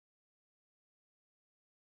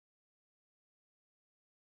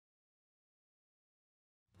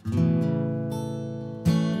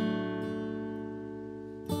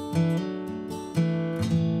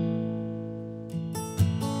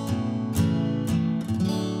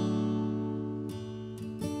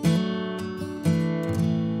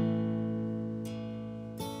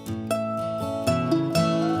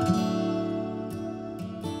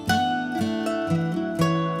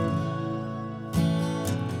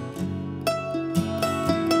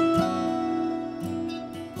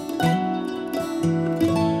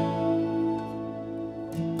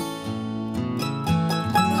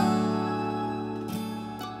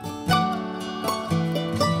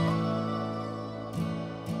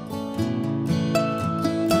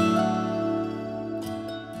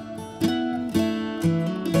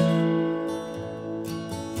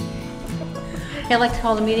Okay, I'd like to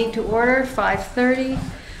call the meeting to order, 5:30.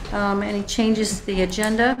 Any changes to the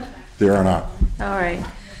agenda? There are not. All right.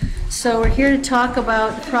 So we're here to talk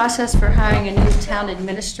about the process for hiring a new town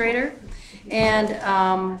administrator. And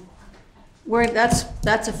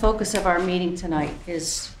that's a focus of our meeting tonight,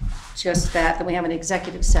 is just that we have an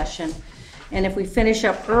executive session. And if we finish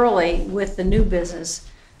up early with the new business,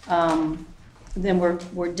 then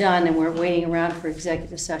we're done, and we're waiting around for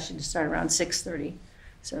executive session to start around 6:30.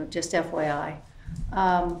 So just FYI.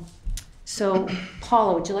 So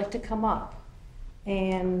Paula, would you like to come up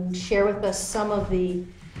and share with us some of the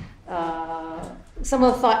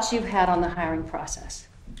thoughts you've had on the hiring process?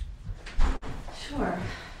 Sure.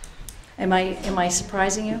 Am I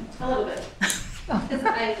surprising you? A little bit. Because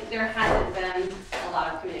there hadn't been a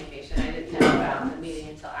lot of communication. I didn't know about the meeting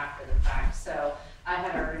until after the fact. So I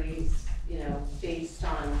had already, based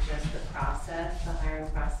on just the process, the hiring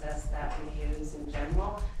process that we use in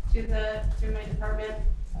general through my department,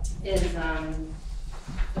 is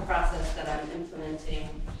the process that I'm implementing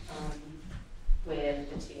with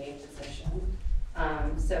the TA position.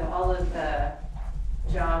 So all of the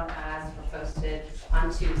job ads were posted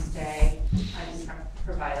on Tuesday. I can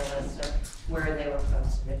provide a list of where they were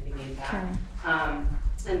posted if you need that. Okay.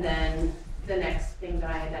 And then the next thing that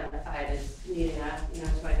I identified is needing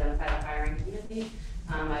to identify the hiring committee.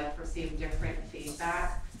 I've received different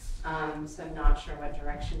feedback, so I'm not sure what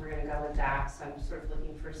direction we're going to go with that. So I'm sort of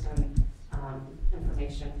looking for some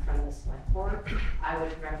information from the select board. I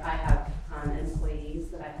have employees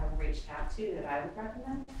that I have reached out to that I would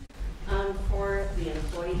recommend for the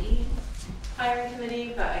employee hiring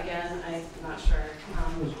committee, but again, I'm not sure.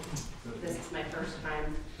 This is my first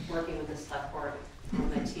time working with the select board on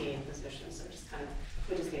the TA position, so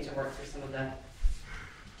we just need to work through some of the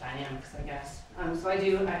dynamics, I guess. So I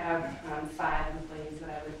have 5 employees that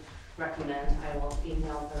I would recommend. I will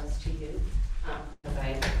email those to you because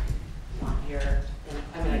I'm not here.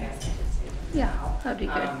 I guess I could say them. Yeah, that'd be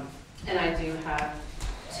good. And I do have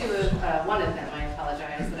one of them, I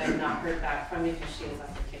apologize, that I've not heard back from because she is on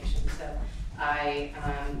vacation. So I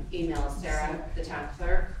emailed Sarah, the town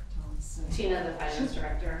clerk, Tina, the finance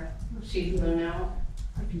director, Chief Luno,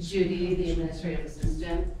 Judy, the administrative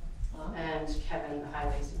assistant, and Kevin, the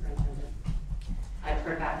highway superintendent. I've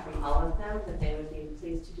heard back from all of them that they would be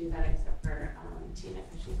pleased to do that, except for Tina,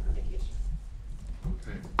 because she's on vacation.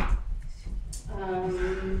 Okay.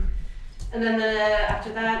 And then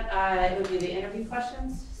after that, it would be the interview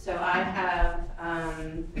questions. So I have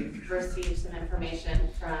received some information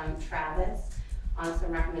from Travis on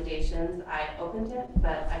some recommendations. I opened it,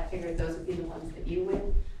 but I figured those would be the ones that you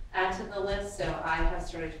would add to the list. So I have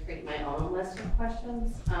started to create my own list of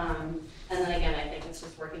questions. And then again, I think it's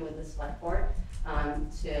just working with the select board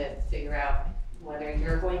to figure out whether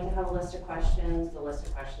you're going to have a list of questions,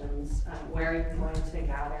 where you're going to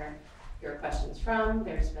gather your questions from.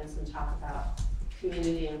 There's been some talk about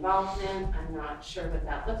community involvement. I'm not sure what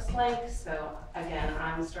that looks like. So again,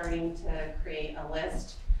 I'm starting to create a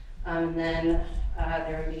list. And then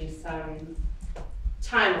there would be some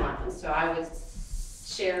timelines. So I would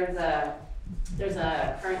share there's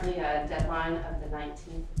currently a deadline of the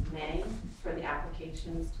 19th of May for the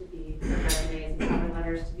applications to be, for resumes and cover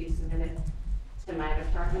letters to be submitted to my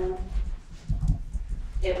department.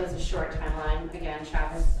 It was a short timeline. Again,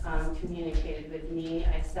 Travis communicated with me.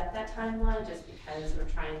 I set that timeline just because we're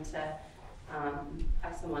trying to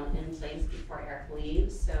have someone in place before Eric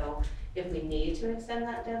leaves. So if we need to extend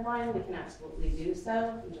that deadline, we can absolutely do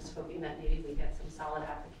so. I'm just hoping that maybe we get some solid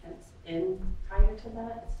applicants in prior to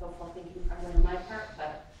that. It's hopeful thinking probably on my part,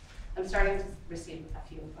 but I'm starting to receive a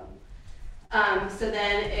few of them. So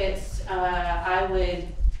then it's, I would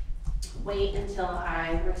wait until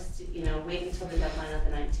wait until the deadline of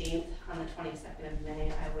the 19th. On the 22nd of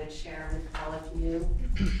May, I would share with all of you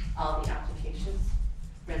all the applications,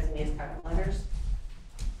 resumes, cover letters.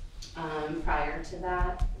 Prior to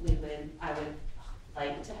that, I would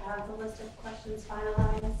like to have the list of questions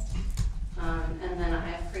finalized. And then I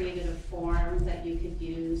have created a form that you could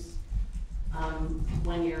use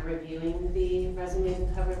when you're reviewing the resumes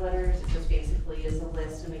and cover letters. It just basically is a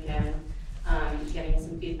list, and again, getting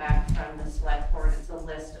some feedback from the select board. It's a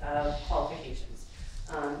list of qualifications.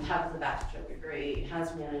 Has a bachelor's degree,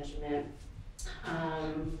 has management,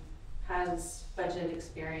 has budget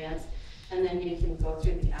experience, and then you can go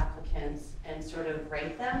through the applicants and sort of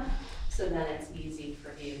rate them, so then it's easy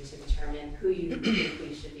for you to determine who you think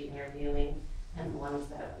we should be interviewing and the ones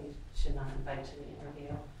that we should not invite to the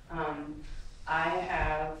interview. I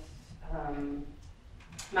have,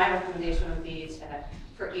 my recommendation would be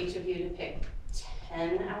for each of you to pick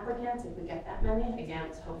 10 applicants if we get that many. Again,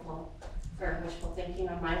 it's hopeful or wishful thinking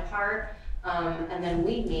on my part. And then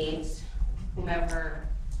we meet, whomever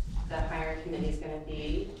the hiring committee is going to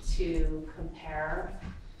be, to compare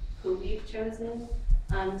who we've chosen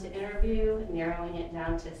to interview, narrowing it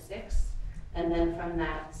down to 6. And then from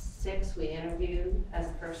that 6, we interview as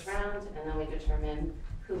the first round, and then we determine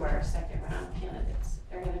who our second round candidates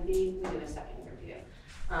are going to be. We do a second interview.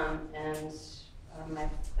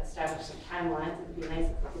 I've established some timelines. It would be nice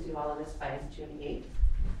if we could do all of this by June 8th.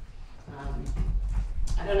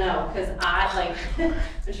 I don't know, because I'm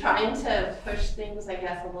trying to push things, I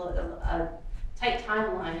guess, a tight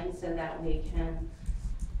timeline so that we can,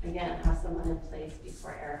 again, have someone in place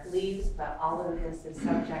before Eric leaves, but all of this is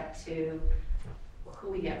subject to who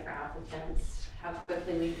we get for applicants, how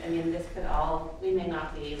quickly this could all, we may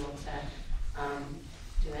not be able to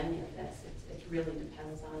do any of this. It really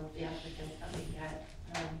depends on the applicants that we get.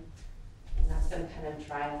 And that's going to kind of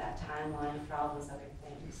drive that timeline for all those other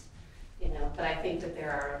things. But I think that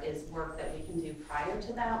there is work that we can do prior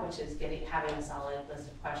to that, which is having a solid list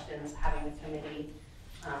of questions, having the committee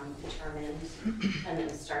determined, and then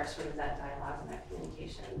start sort of that dialogue and that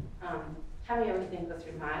communication. Having everything go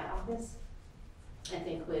through my office, I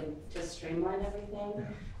think would just streamline everything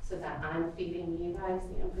so that I'm feeding you guys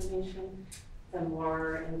the information. The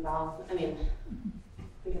more involved, I think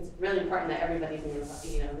it's really important that everybody be involved,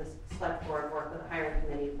 this select board work with the hiring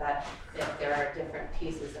committee, but if there are different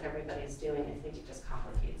pieces that everybody's doing, I think it just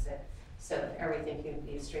complicates it. So that everything can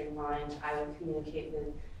be streamlined. I would communicate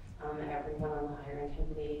with everyone on the hiring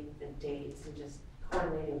committee, the dates, and just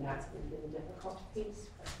coordinating that's going to be the difficult piece.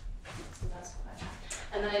 But, so that's what I have.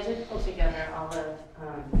 And then I did pull together all of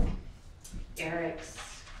Eric's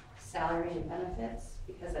salary and benefits,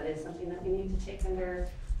 because that is something that we need to take under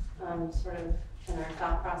sort of in our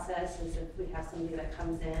thought process, is if we have somebody that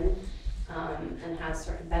comes in and has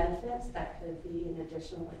certain benefits, that could be an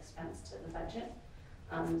additional expense to the budget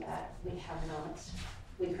that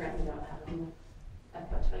we currently don't have in the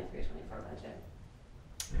FY23-24 budget.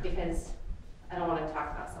 Because I don't want to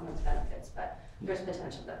talk about someone's benefits, but there's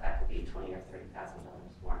potential that could be $20,000 or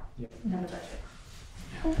 $30,000 more in the budget.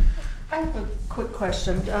 I have a quick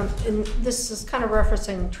question, and this is kind of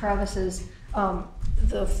referencing Travis's,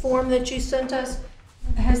 the form that you sent us.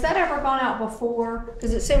 Has that ever gone out before?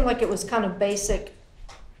 Because it seemed like it was kind of basic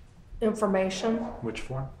information. Which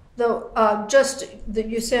form? Though, just that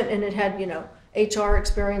you sent, and it had, HR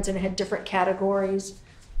experience, and it had different categories.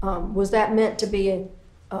 Was that meant to be I'd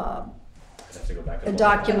have to go back and a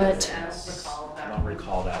document? I don't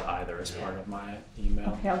recall that either as part of my email.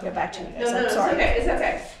 Okay, I'll get back to you guys. No, I'm sorry. It's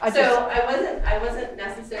okay. I wasn't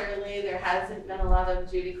necessarily, there hasn't been a lot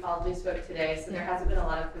of, Judy called, we spoke today, so there hasn't been a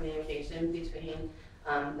lot of communication between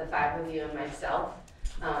the 5 of you and myself.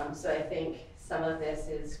 So I think some of this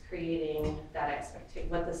is creating that expectation,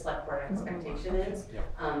 what the select board expectation is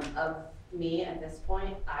of me at this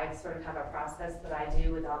point. I sort of have a process that I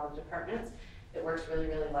do with all the departments. It works really,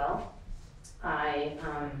 really well. I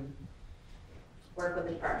work with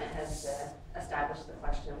the department heads to establish the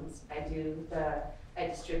questions. I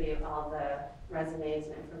distribute all the resumes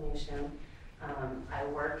and information. I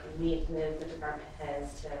work and meet with the department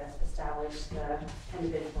heads to establish the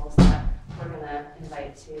individuals that we're going to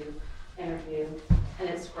invite to interview, and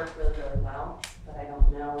it's worked really, really well. But I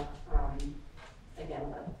don't know,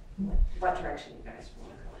 again, what direction you guys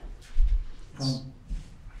want to go in.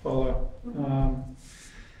 Paula,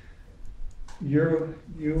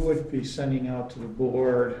 you would be sending out to the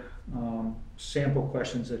board sample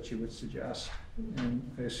questions that you would suggest, and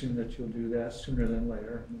I assume that you'll do that sooner than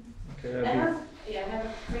later. Okay, I have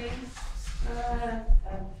a pretty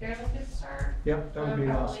fairly good start. Yeah, that would be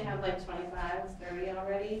awesome. Probably have like 25, 30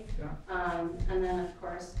 already. Yeah. And then of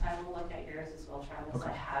course I will look at yours as well, Travis.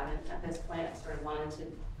 Okay. I haven't at this point. I sort of wanted to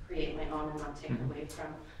create my own and not take away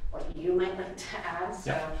from what you might like to add.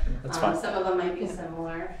 So that's fine. some of them might be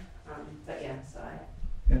similar, but yeah. So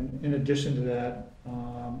And in addition to that,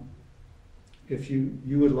 if you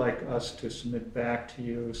would like us to submit back to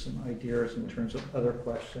you some ideas in terms of other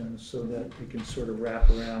questions, so that we can sort of wrap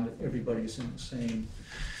around, everybody's in the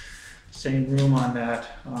same room on that.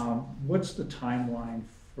 What's the timeline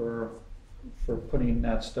for putting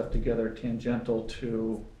that stuff together, tangential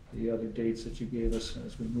to the other dates that you gave us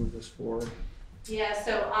as we move this forward? yeah,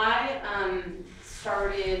 so I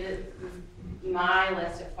started my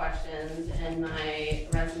list of questions and my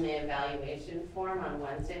resume evaluation form on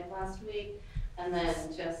Wednesday of last week, and then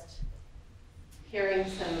just hearing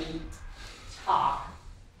some talk,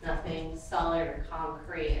 nothing solid or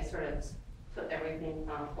concrete. I sort of put everything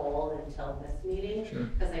on hold until this meeting,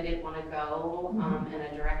 because I didn't want to go in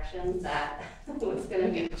a direction that was going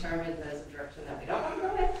to be determined as a direction that we don't want to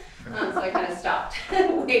go in. So I kind of stopped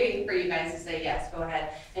waiting for you guys to say, yes, go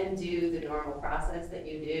ahead and do the normal process that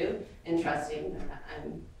you do, and trusting that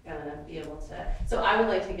I'm gonna be able to. So I would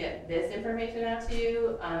like to get this information out to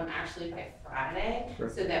you, actually by Friday, Sure.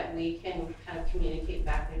 so that we can kind of communicate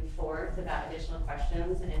back and forth about additional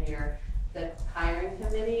questions and the hiring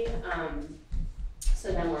committee.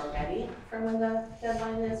 So then we're ready for when the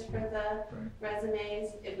deadline is for the resumes,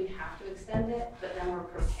 if we have to extend it, but then we're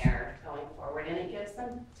prepared going forward. And it gives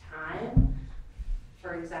them time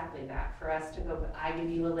for exactly that, for us to go, I give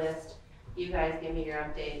you a list, you guys give me your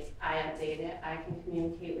updates, I update it, I can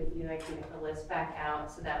communicate with you, I can get the list back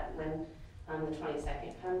out so that when the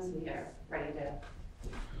 22nd comes, we are ready to,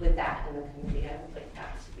 with that in the committee, I would like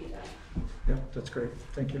that to be done. Yeah, that's great.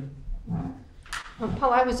 Thank you.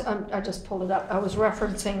 Paul, I just pulled it up. I was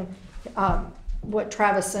referencing what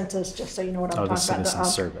Travis sent us, just so you know what I'm Oh, the talking about. citizen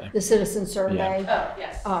survey. The citizen survey. Oh,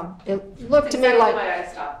 yes. It looked to me Exactly like, why I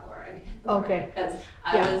stopped, Lauren. Okay. Because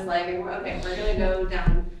I was like, okay, we're gonna go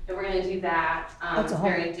down, and we're gonna do that. That's a whole-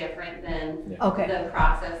 Very different than okay, the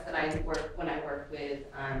process that I work, when I work with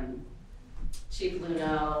Chief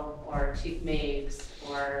Luno or Chief Mapes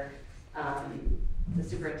or the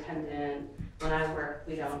superintendent. When I work,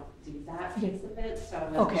 we don't do that piece of it, so I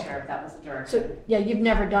wasn't Okay. sure if that was the direction. so, yeah, you've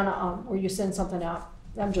never done a, where you send something out.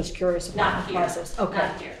 I'm just curious about Not the here. process. Okay,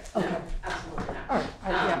 Not here, no, Okay. absolutely not. all right,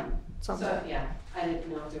 yeah, Um, something. So, yeah, I didn't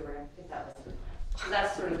know if that was the plan. So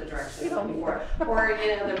that's sort of the direction You I'm don't looking for. Or,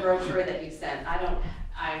 the brochure that you sent,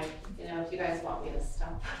 if you guys want me to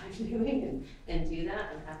stop what I'm doing and do that,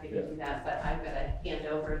 I'm happy to do that, but I've got to hand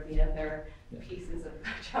over the other pieces of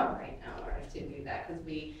my job right now in order to do that, because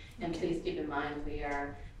and please keep in mind, we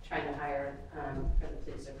are trying to hire, for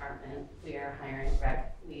the police department, we are hiring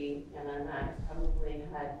rec, Anna and I probably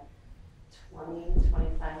had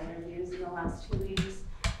 25 interviews in the last 2 weeks,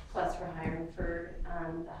 plus we're hiring for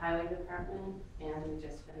the highway department, and we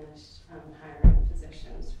just finished hiring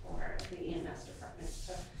positions for the EMS department,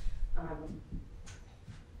 so,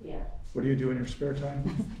 yeah. What do you do in your spare time?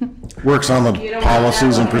 Works on the You don't policies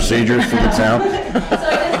and want that one. procedures for the town. So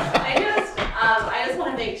I just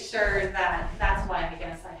want to make sure that, that's why I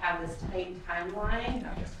guess I have this tight timeline.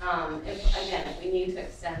 If we need to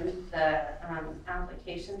extend the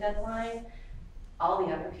application deadline, all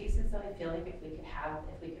the other pieces that I feel like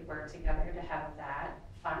if we could work together to have that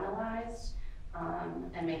finalized,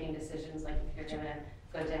 and making decisions, like if you're gonna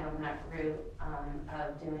go down that route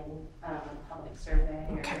of doing a public survey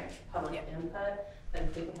or public input, but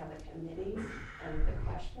if we can have the committee and the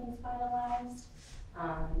questions finalized,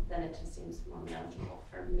 then it just seems more manageable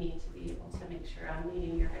for me to be able to make sure I'm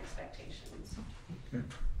meeting your expectations. Okay.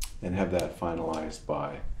 And have that finalized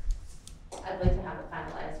by? I'd like to have it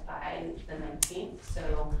finalized by the 19th,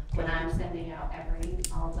 so when I'm sending out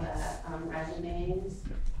all the resumes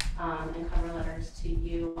and cover letters to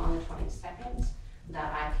you on the 22nd,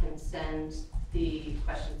 that I can send the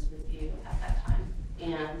questions with you at that time.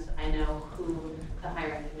 And I know who the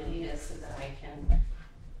hiring committee is so that I can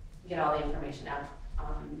get all the information out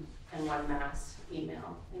in one mass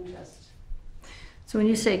email and just. So when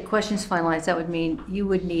you say questions finalized, that would mean you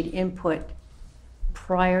would need input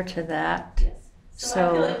prior to that? Yes. So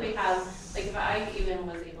I feel So, like we have, like if I even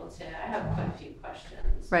was able to, I have quite a few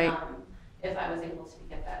questions. Right. If I was able to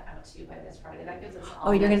get that out to you by this Friday, that gives us Oh,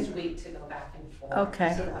 all you're next gonna- week to go back and forth.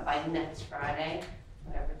 Okay. So that by next Friday,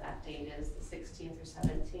 whatever that date is, the 16th or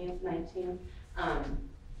 17th, 19th,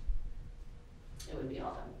 it would be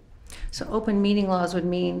all done. so open meeting laws would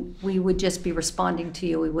mean we would just be responding to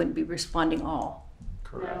you, we wouldn't be responding all.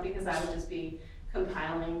 No, because I would just be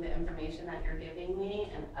compiling the information that you're giving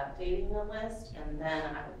me and updating the list, and then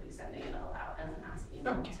I would be sending it all out as a mass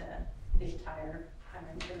email to the entire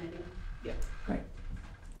hiring committee.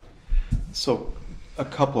 So a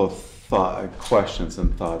couple of questions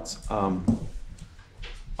and thoughts.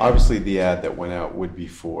 Obviously the ad that went out would be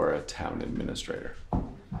for a town administrator.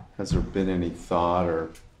 Has there been any thought or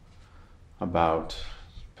about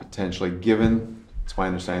potentially, given, it's my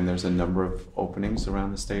understanding there's a number of openings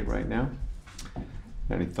around the state right now,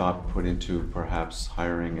 any thought put into perhaps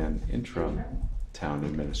hiring an interim town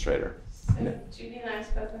administrator? So Judy and I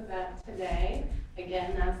spoke about that today.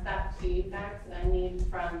 Again, that's that feedback that I need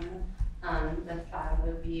from the five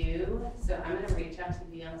of you. So I'm gonna reach out to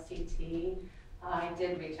VLCT. I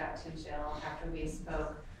did reach out to Jill after we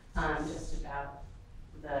spoke just about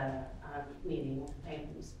the meeting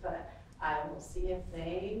items, but I will see if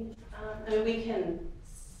they, we can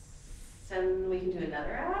do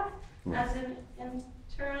another ad as an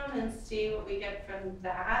interim and see what we get from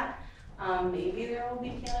that. Maybe there will be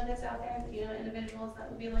candidates out there, you know, individuals that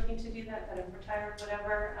would be looking to do that, that have retired,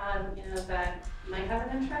 whatever, you know, that might have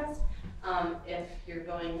an interest. If you're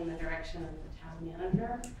going in the direction of the town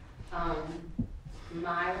manager,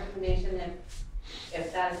 my recommendation,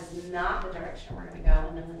 if that is not the direction we're gonna go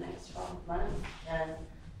in the next 12 months, then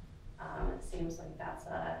it seems like that's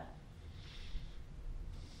a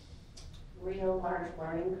real large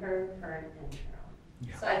learning curve for an interim.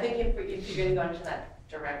 Yeah. So I think if you're gonna go into that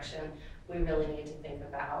direction, we really need to think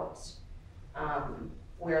about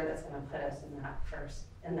where that's gonna put us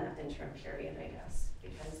in that interim period, I guess,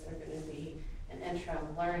 because they're gonna be an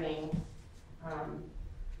interim learning,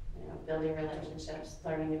 you know, building relationships,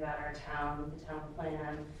 learning about our town, the town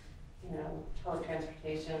plan, you know, public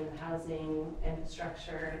transportation, housing,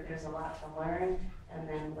 infrastructure. There's a lot to learn, and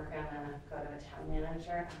then we're gonna go to a town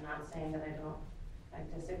manager. I'm not saying that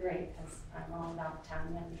I disagree, because I'm all about the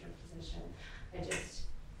town manager position.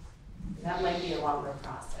 That might be a longer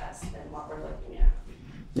process than what we're looking at.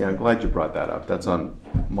 Yeah, I'm glad you brought that up. That's on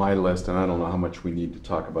my list, and I don't know how much we need to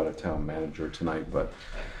talk about a town manager tonight, but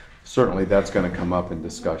certainly that's going to come up in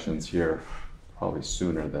discussions here probably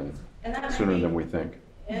sooner than we think.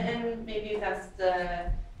 And maybe that's the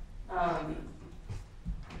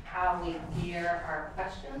how we gear our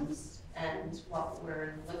questions and what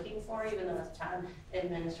we're looking for, even though it's town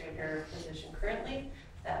administrator position currently,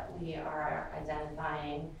 that we are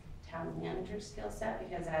identifying town manager skill set,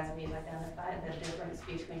 because as we've identified, the difference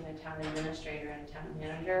between a town administrator and a town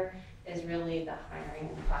manager is really the hiring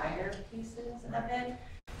and fire pieces of it.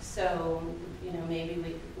 So, you know, maybe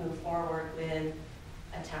we could move forward with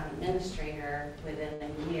a town administrator within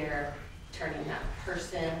a year, turning that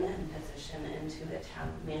person and position into a town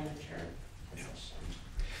manager position.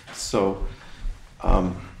 So,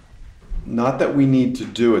 not that we need to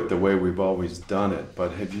do it the way we've always done it,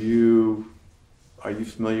 but are you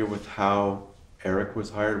familiar with how Eric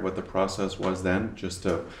was hired, what the process was then? I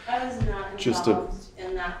was not involved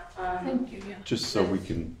in that. Thank you, yeah. Just so we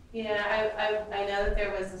can. Yeah, I know that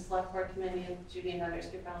there was a select board committee, and Judy and others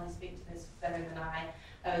could probably speak to this better than I.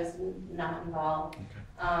 I was not involved.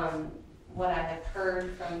 Okay. What I have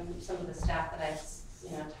heard from some of the staff that I've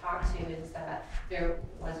talked to is that there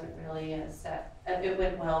wasn't really a set. It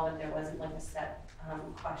went well, but there wasn't like a set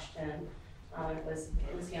question. It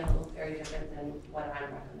was handled very different than what I'm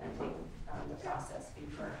recommending the process be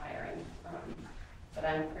for hiring. But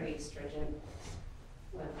I'm pretty stringent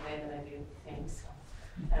with the way that I do things.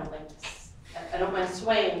 I don't mind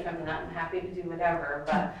swaying from that. I'm happy to do whatever,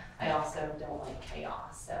 but I also don't like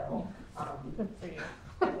chaos. So Good for you.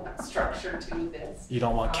 structure to this. You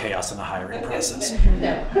don't want chaos in the hiring process.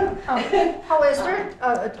 No. Holly, is there,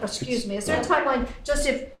 is there a timeline, just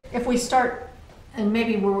if we start, and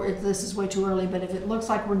maybe if this is way too early, but if it looks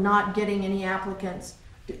like we're not getting any applicants,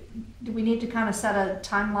 do we need to kind of set a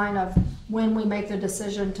timeline of when we make the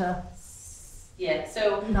decision to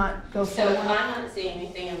not go forward? So I'm not seeing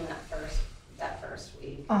anything in that first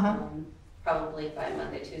week. Probably by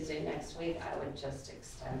Monday, Tuesday next week, I would just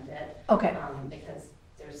extend it. Okay. Because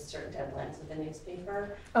there's certain deadlines with the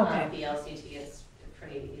newspaper. Okay. The LCT is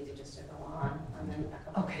pretty easy just to go on, and then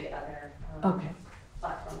a couple of the other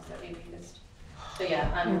platforms that we've used. So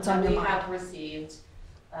yeah, we have received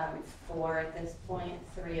 4 at this point.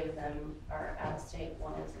 3 of them are out of state,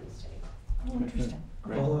 1 is in state. Oh, interesting.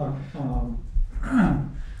 Great. Well,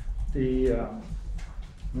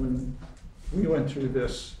 when we went through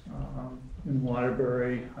this in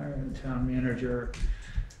Waterbury, hiring a town manager,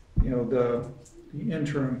 the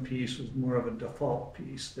interim piece was more of a default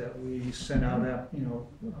piece that we sent out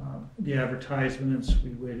the advertisements. We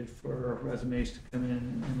waited for resumes to come in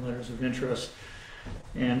and letters of interest.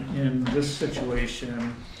 And in this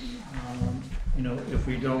situation, if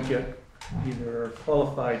we don't get either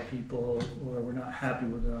qualified people or we're not happy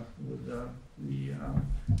with the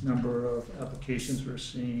number of applications we're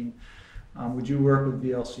seeing, would you work with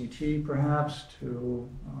the LCT perhaps to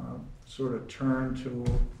sort of turn to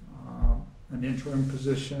an interim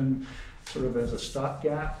position, sort of as a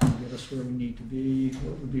stopgap, and get us where we need to be?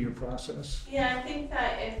 What would be your process? Yeah, I think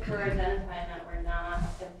that if we're identifying that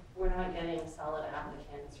if we're not getting solid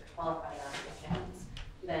applicants or qualified applicants,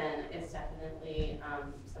 then it's definitely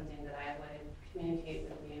something that I would communicate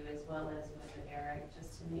with you as well as with Eric,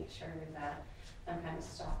 just to make sure that I'm kind of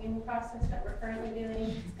stopping the process that we're currently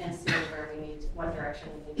doing and see what direction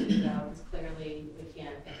we need to go. Because clearly we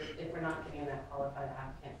can't, if we're not getting that qualified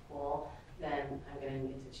applicant pool, then I'm going to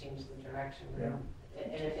need to change the direction. Yeah.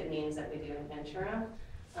 And if it means that we do an interim,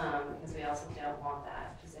 because we also don't want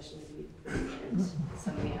that position to be vacant.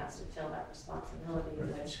 Somebody has to fill that responsibility,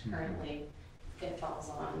 which currently it falls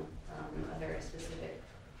on a very specific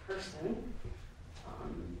person.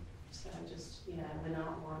 So I just, yeah, I would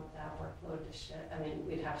not want that workload to shift. I mean,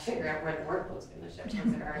 we'd have to figure out where the workload's gonna shift,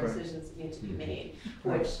 because there are Right. decisions that need to be made,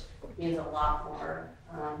 which means a lot more,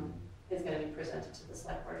 is gonna be presented to the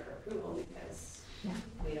select board for approval, because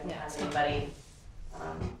we don't have anybody,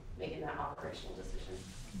 making that operational decision.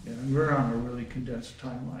 Yeah, and we're on a really condensed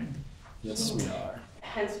timeline. Yes, So- we are.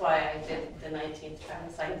 Hence why I did the 19th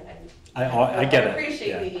Travis. I get it. appreciate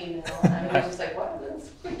Yeah. the email. I was just like, what, this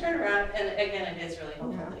quick turnaround, and again, it is really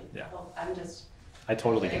helpful. Yeah. I'm just. I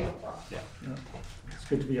totally get it. thankful. Yeah. Yeah, it's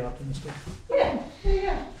good to be optimistic.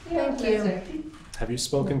 Yeah. Thank you. Have you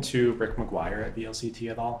spoken to Rick McGuire at VLCT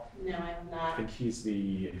at all? No, I have I not. think he's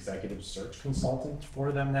the executive search consultant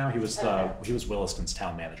for them now. He was Williston's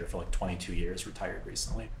town manager for like 22 years, retired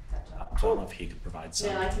recently. So I don't know if he could provide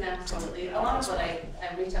some. No, I can absolutely, a lot of what I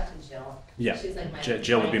reached out to Jill. Yeah, She's like my.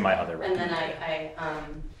 Jill would be my other And then recommendation. I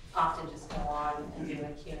often just go on and do a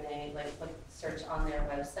Q&A, like look, search on their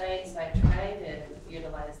website. So I try to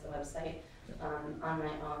utilize the website on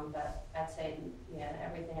my own, but I'd say, yeah,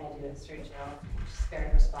 everything I do is through Jill. She's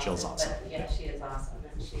very responsive. Jill's awesome. But yeah, she is awesome,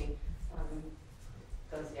 and she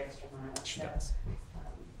goes the extra mile. She So, does.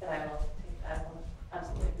 But I will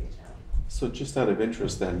absolutely reach out. So just out of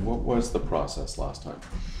interest then, what was the process last time?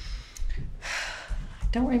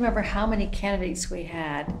 Don't remember how many candidates we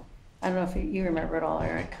had. I don't know if you remember it all,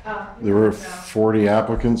 Eric. There were 40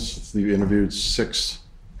 applicants. We interviewed 6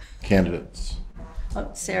 candidates. Oh,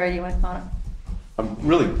 Sarah, do you want to comment? I'm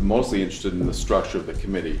really mostly interested in the structure of the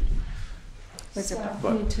committee. Was it-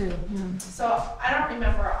 But- Me too. So I don't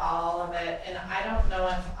remember all of it, and I don't know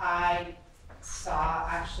if I saw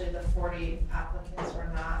actually the 40 applicants or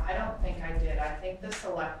not. I don't think I did. I think the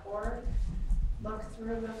select board looked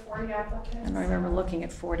through the 40 applicants. I don't remember looking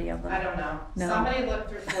at 40 of them. I don't know. No. Somebody looked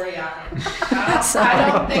through 40 applicants.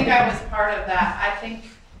 I don't think I was part of that. I think,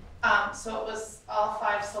 so it was all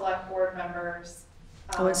 5 select board members.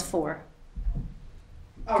 It was 4.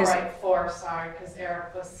 Oh, 'Cause- right, 4, sorry, because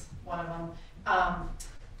Eric was one of them.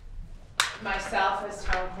 Myself as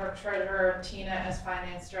town clerk treasurer, Tina as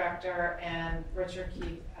finance director, and Richard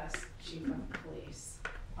Keith as chief of police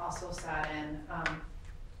also sat in.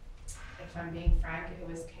 If I'm being frank, it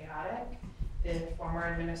was chaotic. The former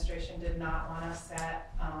administration did not want to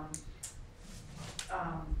set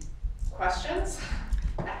questions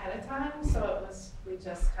ahead of time, so we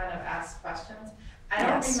just kind of asked questions. I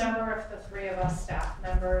don't Yes. remember if the 3 of us staff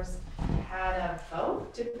members had a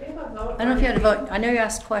vote. Did we have a vote? I don't know if you had to vote. I know you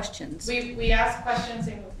asked questions. We asked questions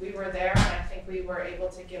and we were there, and I think we were able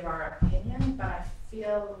to give our opinion, but I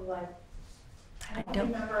feel like, I don't-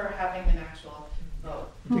 don't remember having an actual vote.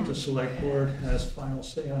 I think the select board has final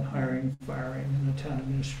say on hiring, firing, and the town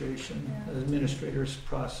administration, administrator's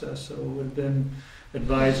process, so it would have been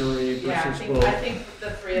advisory Yeah, versus vote. I think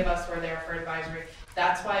the 3 of us were there for advisory.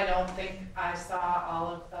 That's why I don't think I saw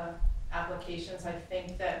all of the applications. I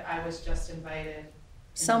think that I was just invited.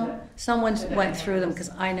 Someone to the went through them, meetings.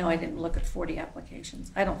 because I know I didn't look at 40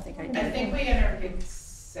 applications. I don't think I I did. think we interviewed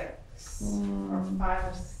 6 or 5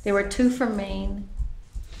 or 6. There were 2 from Maine.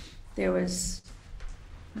 There was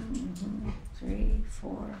 3,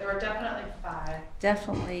 4, There were definitely 5,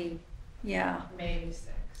 definitely, yeah, maybe 6.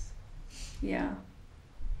 yeah.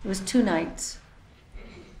 It was 2 nights.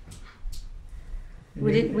 And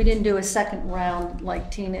We you- didn't do a second round like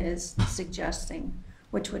Tina is suggesting,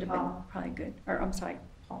 which would have been Paula. probably good. Or, I'm sorry,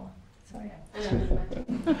 Paula, sorry.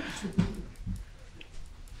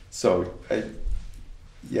 So,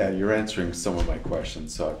 yeah, you're answering some of my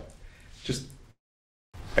questions, so just,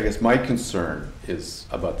 I guess my concern is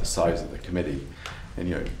about the size of the committee.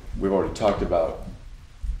 And, we've already talked about,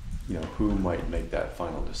 who might make that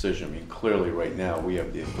final decision. I mean, clearly, right now, we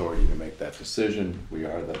have the authority to make that decision. We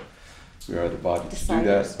are the body to do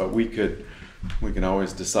that, Deciders. but we can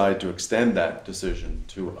always decide to extend that decision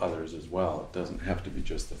to others as well. It doesn't have to be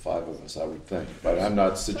just the 5 of us, I would think. But I'm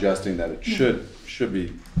not suggesting that it should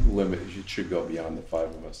be limited, it should go beyond the 5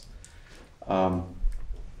 of us.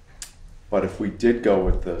 But if we did go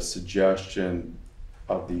with the suggestion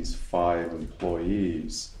of these 5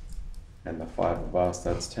 employees and the 5 of us,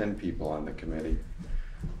 that's 10 people on the committee.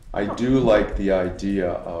 I do like the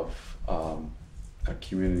idea of a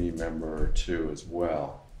community member or 2 as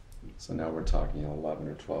well. So now we're talking 11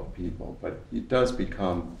 or 12 people, but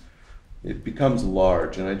it becomes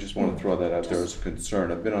large, and I just want to throw that out there as a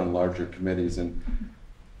concern. I've been on larger committees, and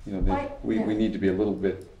we need to be a little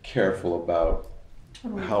bit careful about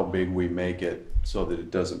how big we make it so that it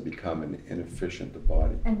doesn't become an inefficient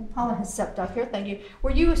body. And Paula has stepped up here, thank you. Were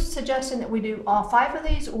you suggesting that we do all 5 of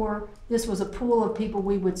these, or this was a pool of people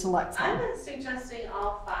we would select from? I'm suggesting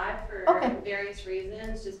all 5 for Okay. various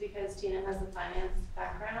reasons, just because Tina has a finance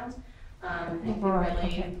background. And can Right,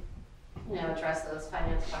 really, okay. address those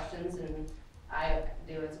finance questions, and I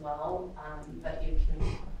do as well. But you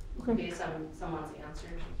can, based on someone's answers,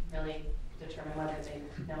 you can really determine whether they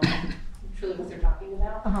know truly what they're talking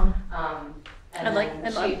about. And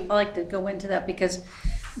I'd like to go into that because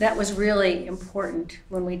that was really important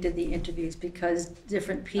when we did the interviews, because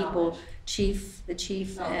different people, the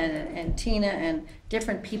chief and Tina and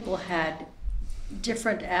different people had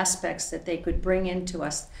different aspects that they could bring into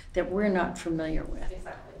us that we're not familiar with.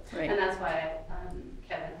 Exactly. Right. And that's why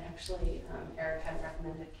Kevin, actually, Eric had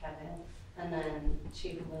recommended Kevin, and then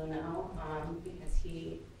Chief Luno, because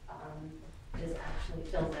he is actually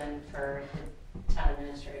filled in for the town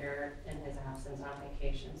administrator in his absence on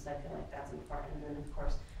vacation, so I feel like that's important. And then, of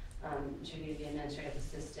course, Judy, the administrative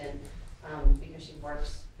assistant, because she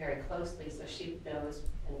works very closely, so she knows,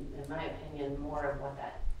 in my opinion, more of what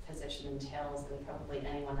that position entails than probably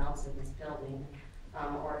anyone else in this building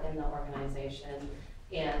or in the organization.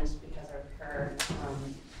 And because of her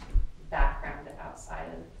background outside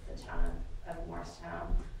of the town of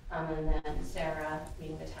Morristown. And then Sarah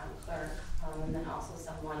being the town clerk, and then also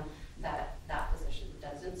someone that position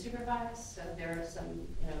doesn't supervise. So there are some,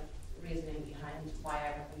 reasoning behind why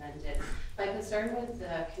I recommended. My concern with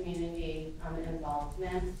the community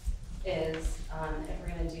involvement is if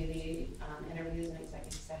we're going to do the interviews in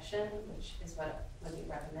executive session, which is what would be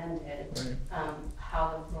recommended, Right. how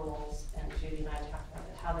the rules, and Judy and I talked about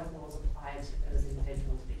it, how the rules apply to those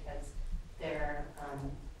individuals, because they're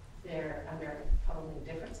under probably a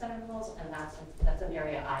different set of rules, and that's an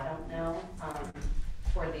area I don't know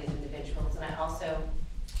for these individuals. And I also,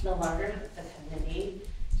 the longer the committee,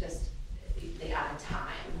 just the out of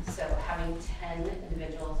time. So having 10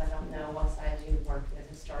 individuals, I don't know what size you've worked with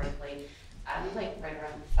historically. I'm like right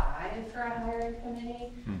around 5 for a hiring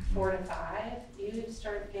committee, 4 to 5. You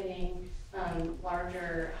start getting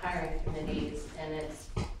larger hiring committees, and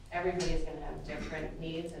everybody's going to have different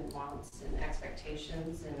needs and wants and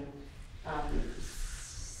expectations, and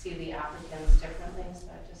see the applicants differently. So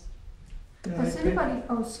I just, Does anybody,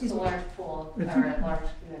 it's a large pool or I a think- large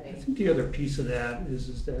I committee. think the other piece of that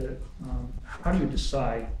is that, how do you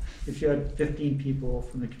decide? If you had 15 people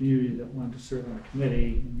from the community that wanted to serve on a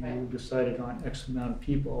committee, and you Right. decided on X amount of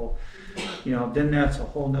people, then that's a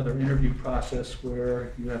whole nother interview process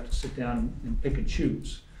where you have to sit down and pick and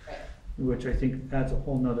choose. Right. Which I think adds a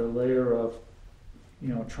whole nother layer of,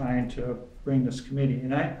 trying to bring this committee.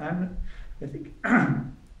 And I think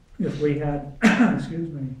if we had, excuse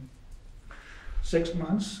me, 6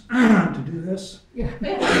 months to do this, Yeah,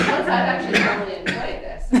 I'd actually really enjoy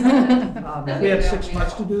this. if we had 6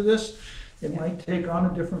 months to do this, it might take on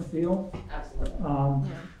a different feel. Absolutely.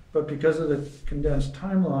 But because of the condensed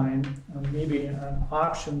timeline, maybe an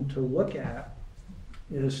option to look at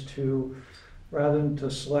is to, rather than to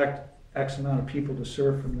select X amount of people to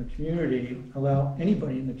serve from the community, allow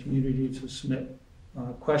anybody in the community to submit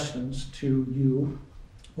questions to you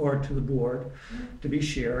or to the board to be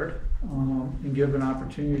shared, and give an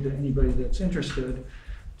opportunity to anybody that's interested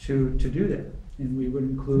to do that. And we would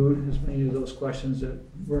include as many of those questions that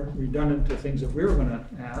were redundant to things that we were going to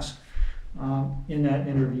ask in that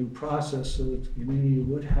interview process, so that the community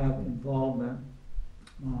would have involvement.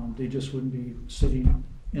 They just wouldn't be sitting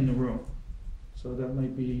in the room. So that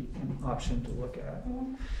might be an option to look at.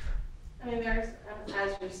 I mean, there's,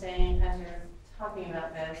 as you're saying, as you're talking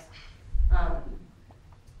about this,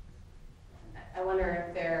 I wonder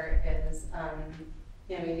if there is,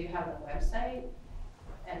 we do have a website,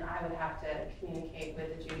 and I would have to communicate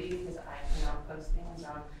with Judy, because I cannot post things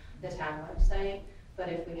on the town website. But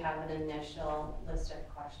if we have an initial list of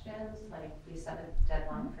questions, like we set a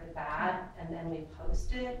deadline for that, and then we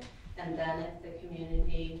post it, and then if the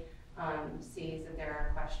community sees that there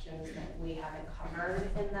are questions that we haven't covered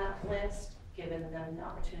in that list, giving them the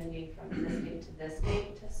opportunity from this date to this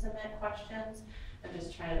date to submit questions. I'm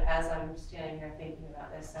just trying to, as I'm standing here thinking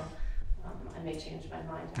about this, so I may change my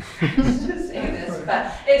mind to say this,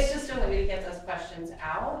 but it's just a way to get those questions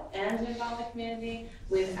out and involve the community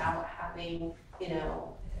without having,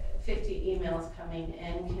 50 emails coming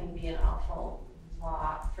in can be an awful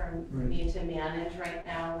lot for me to manage right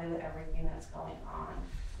now with everything that's going on.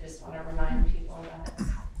 I just want to remind people that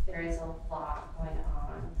there is a lot going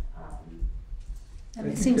on.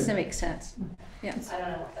 It seems to make sense. Yes. I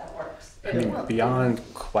don't know if that works. I mean, beyond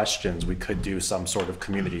questions, we could do some sort of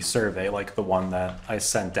community survey, like the one that I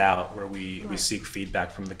sent out, where we seek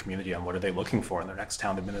feedback from the community on what are they looking for in their next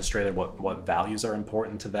town administrator, what values are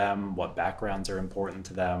important to them, what backgrounds are important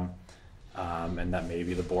to them, and that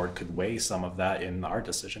maybe the board could weigh some of that in our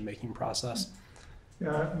decision-making process.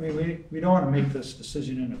 Yeah, I mean, we don't want to make this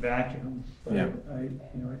decision in a vacuum, but Yeah.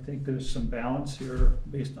 I think there's some balance here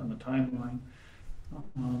based on the timeline,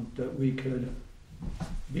 that we could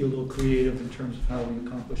be a little creative in terms of how we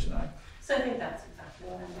accomplish that. So I think that's exactly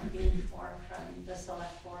what I'm looking for from the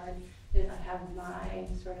select board, is I have my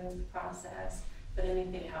sort of process, but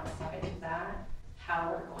anything outside of that,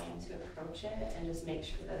 how we're going to approach it and just make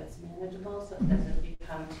sure that it's manageable so it doesn't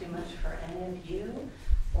become too much for any of you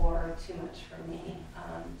or too much for me.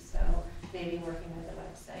 So maybe working with the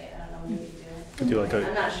website, I don't know, maybe Do like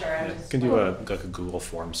I'm not sure, I'm yeah, just. can do like a Google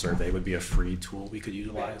form survey would be a free tool we could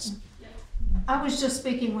utilize. I was just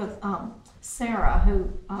speaking with Sarah,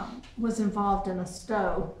 who was involved in a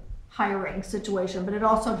Stowe hiring situation, but it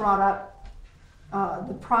also brought up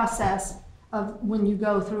the process of when you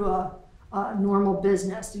go through a normal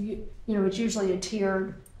business. You know, it's usually a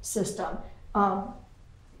tiered system.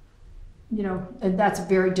 You know, and that's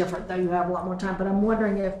very different, though you have a lot more time. But I'm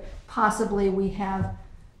wondering if possibly we have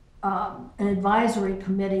an advisory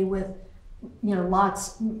committee with, you know,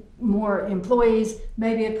 lots more employees,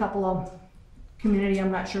 maybe a couple of community,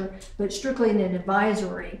 I'm not sure, but strictly an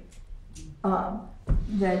advisory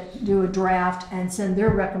that do a draft and send their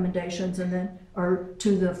recommendations and then, or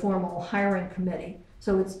to the formal hiring committee.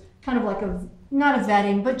 So it's kind of like not a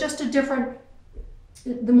vetting, but just a different,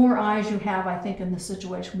 the more eyes you have, I think, in this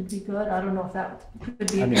situation would be good. I don't know if that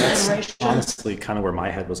could be a consideration. That's honestly kind of where my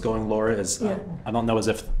head was going, Laura, is I don't know as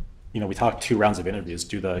if, you know, we talked 2 rounds of interviews.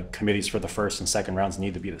 Do the committees for the first and second rounds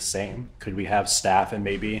need to be the same? Could we have staff and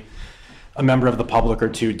maybe a member of the public or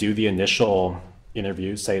 2 do the initial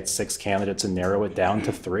interviews, say it's 6 candidates, and narrow it down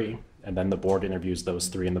to 3, and then the board interviews those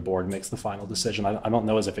 3 and the board makes the final decision? I don't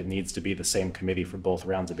know as if it needs to be the same committee for both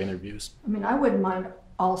rounds of interviews. I mean, I wouldn't mind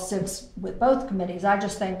all 6 with both committees. I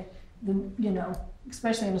just think, you know,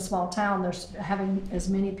 especially in a small town, there's having as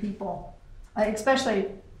many people, especially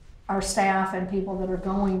our staff and people that are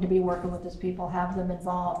going to be working with these people, have them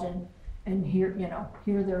involved and hear, you know,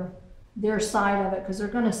 hear their side of it, because they're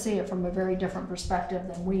going to see it from a very different perspective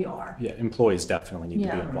than we are. Yeah, employees definitely need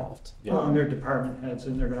to be involved. Yeah. Well, and their department heads,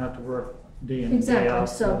 and they're gonna have to work day in and Exactly, day out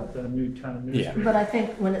so- with the new town administrator. But I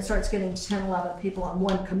think when it starts getting 10, 11 people on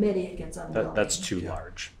one committee, it gets unwieldy. That's too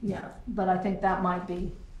large. Yeah, but I think that might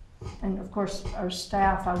be, and of course, our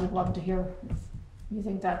staff, I would love to hear if you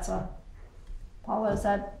think that's Paula, is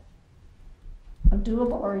that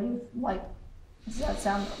doable, or are you like, does that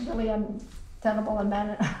sound really untenable and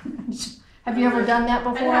have you ever done that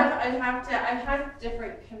before? I've had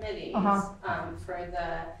different committees for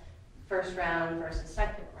the first round versus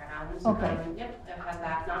second round. Okay. Yep, I've had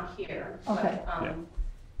that, not here. Okay. But,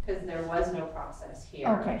 because there was no process here.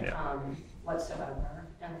 Okay. Whatsoever,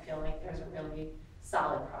 and I feel like there's a really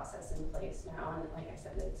solid process in place now, and like I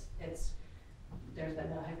said, there's been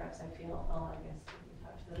no hiccups, I feel. I guess we can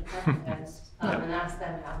talk to the department heads, and ask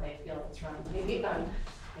them how they feel it's run.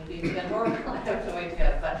 Maybe it's been horrible, I have no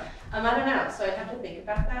idea, but I don't know, so I'd have to think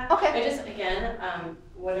about that. Okay. I just, again,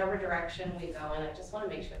 whatever direction we go in, I just want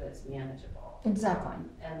to make sure that it's manageable. Exactly.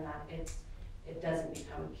 And that it doesn't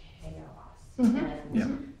become chaos. Mhm.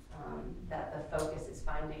 And that the focus is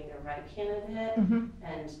finding the right candidate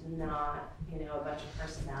and not, you know, a bunch of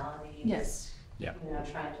personalities. Yes. Yeah. You know,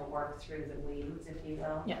 trying to work through the weeds, if you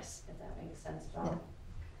will. Yes. If that makes sense at all.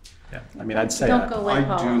 Yeah, I mean, I'd say Don't go away, I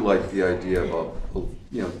Paula. do like the idea of,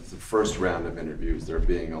 you know, the first round of interviews, there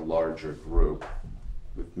being a larger group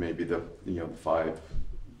with maybe the five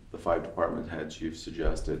department heads you've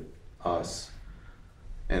suggested, us,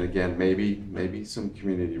 and again, maybe some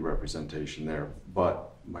community representation there. But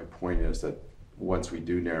my point is that once we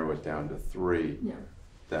do narrow it down to 3,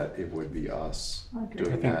 that it would be us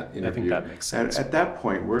doing that interview. I think that makes sense. At that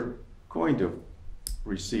point, we're going to have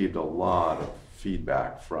received a lot of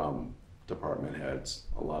feedback from department heads,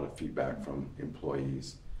 a lot of feedback from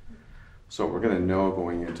employees. So we're going to know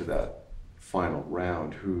going into that final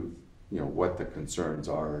round who, you know, what the concerns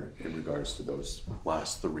are in regards to those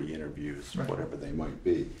last 3 interviews, whatever they might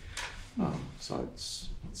be. So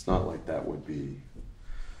it's not like that would be,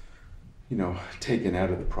 you know, taken out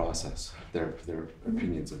of the process. Their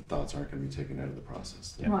opinions and thoughts aren't going to be taken out of the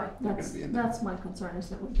process. Right, They're going to be in there. that's my concern, is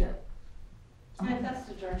that we get. And if that's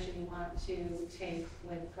the direction you want to take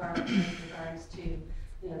with regards to,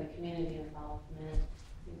 you know, the community involvement,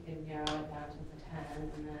 you can narrow it down to the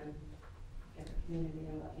 10 and then community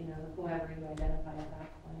and, you know, whoever you identify at that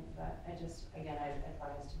point. But I just, again, I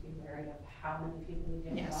advise to be wary of how many people you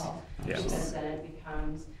get Yes. involved. Yes. Because then it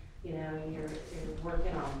becomes, you know, you're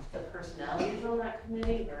working on the personalities on that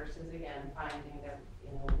committee versus, again, finding that,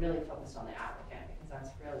 you know, really focused on the applicant, because that's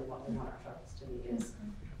really what we want our focus to be is.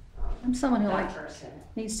 I'm someone who That person.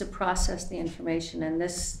 needs to process the information, and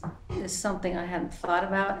this is something I hadn't thought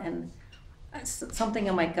about, and something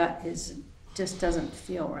in my gut is, just doesn't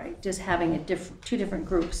feel right, just having two different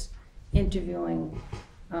groups interviewing,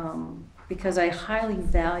 because I highly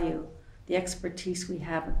value the expertise we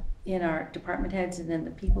have in our department heads and then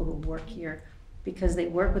the people who work here, because they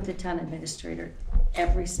work with the town administrator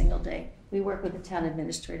every single day. We work with the town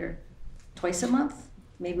administrator twice a month.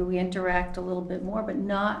 Maybe we interact a little bit more, but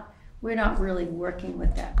we're not really working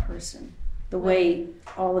with that person the way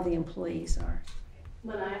all of the employees are.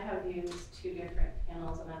 When I have used two different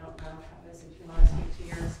panels, and I don't know, Travis, if you want to speak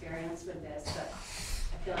to your experience with this, but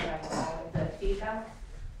I feel like the feedback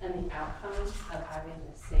and the outcomes of having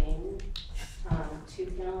the same two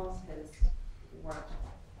panels has worked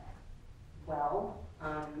well.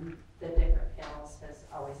 The different panels has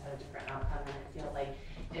always had a different outcome, and I feel like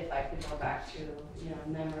if I could go back to, you know,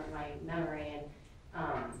 my memory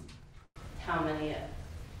and how many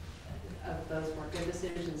of those were good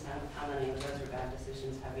decisions and how many of those were bad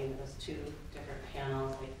decisions, having those two different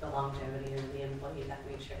panels, like the longevity of the employee that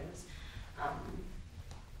we chose.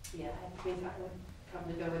 Yeah, I think I would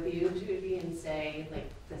probably go with you, Judy, and say like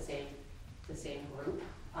the same group,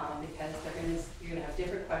 because you're gonna have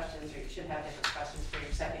different questions, or you should have different questions for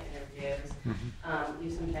your second interviews. You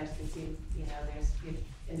sometimes can see, you know, there's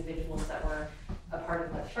individuals that were a part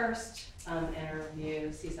of the first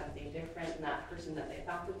interview see something different, and that person that they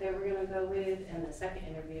thought that they were going to go with, and the second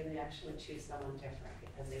interview they actually choose someone different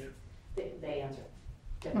because they answered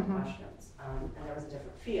different questions, and there was a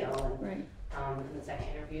different feel. And Right. In the second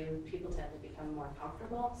interview, people tend to become more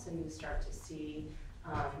comfortable, so you start to see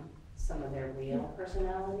some of their real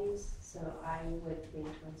personalities. So I would lean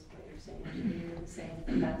towards what you're saying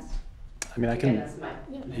that that's. I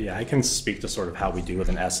mean, I can speak to sort of how we do it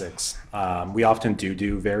in Essex. We often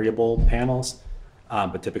do variable panels,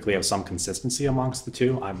 but typically have some consistency amongst the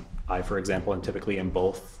two. I, for example, am typically in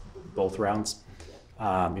both rounds.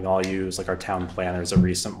 You know, I'll use like our town planner is a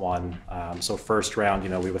recent one. So first round, you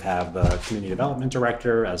know, we would have the community development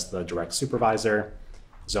director as the direct supervisor,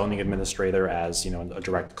 zoning administrator as, you know, a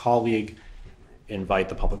direct colleague, invite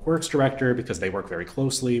the public works director because they work very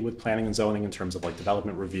closely with planning and zoning in terms of like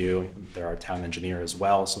development review. They're our town engineer as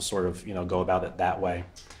well, so sort of, you know, go about it that way.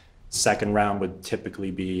 Second round would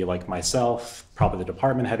typically be like myself, probably the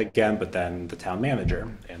department head again, but then the town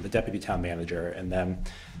manager and the deputy town manager, and then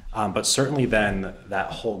but certainly then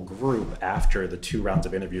that whole group after the 2 rounds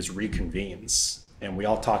of interviews reconvenes, and we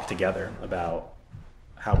all talk together about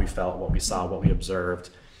how we felt, what we saw, what we observed.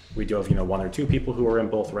 We do have, you know, 1 or 2 people who are in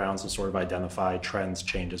both rounds to sort of identify trends,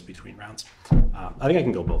 changes between rounds. I think I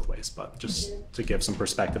can go both ways, but just to give some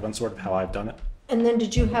perspective on sort of how I've done it. And then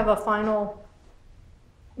did you have a final,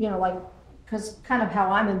 you know, like, because kind of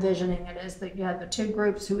how I'm envisioning it is that you had the 2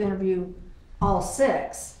 groups who interview all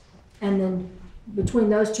 6, and then between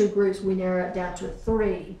those 2 groups, we narrow it down to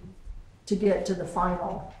 3 to get to the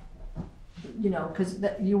final, you know, because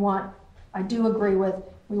I do agree with,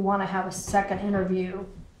 we want to have a second interview.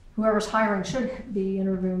 Whoever's hiring should be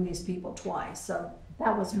interviewing these people twice. So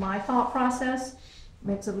that was my thought process.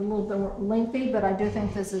 Makes it a little bit more lengthy, but I do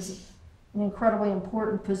think this is an incredibly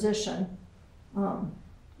important position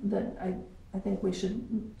that I think we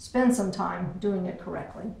should spend some time doing it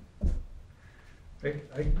correctly.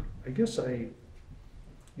 I guess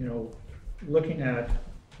you know, looking at,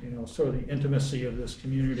 you know, sort of the intimacy of this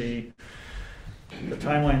community, the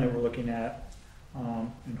timeline that we're looking at,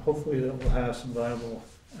 and hopefully that we'll have some viable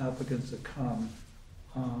applicants that come.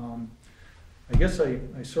 I guess I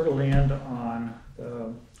sort of land on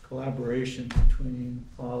the collaboration between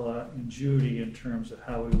Paula and Judy in terms of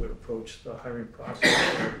how we would approach the hiring process.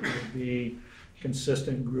 It would be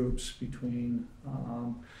consistent groups between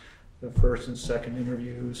the first and second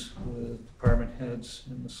interviews with department heads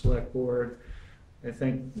and the select board. I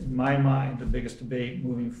think in my mind, the biggest debate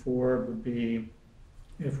moving forward would be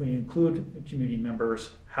if we include the community members,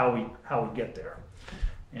 how we get there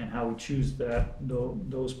and how we choose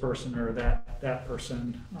those person or that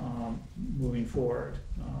person moving forward.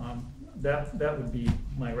 That would be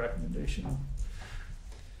my recommendation.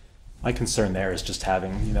 My concern there is just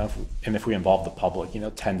having, you know, if we involve the public, you know,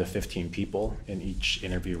 10 to 15 people in each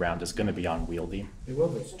interview round is going to be unwieldy. It will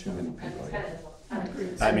be. It's too many people.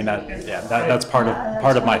 I mean, that's part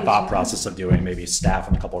of my thought process of doing maybe staff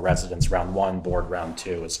and a couple residents round one, board round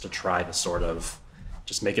two, is to try to sort of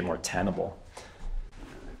just make it more tenable.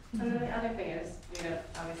 And then the other thing is,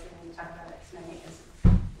 obviously when we talk about it tonight is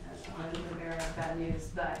on the bearer of bad news,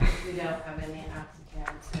 but if we don't have any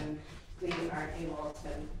applicants and we aren't able to,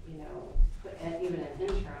 put even an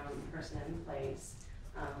interim person in place,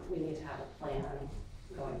 we need to have a plan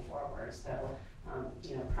going forward. So,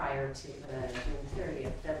 prior to the June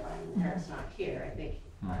 30th deadline, when Eric's not here, I think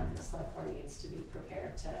the select board needs to be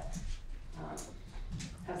prepared to have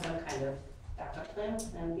some kind of backup plan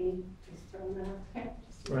and be just throwing that out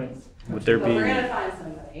there. Right. Would there But be? we're gonna find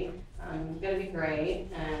somebody, it's gonna be great,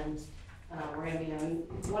 and we're gonna be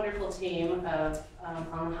a wonderful team of,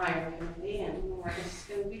 on the hiring committee, and we're just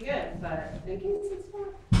gonna be good, but in case it's not.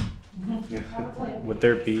 Probably. Would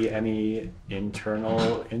there be any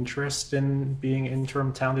internal interest in being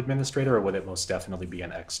interim town administrator, or would it most definitely be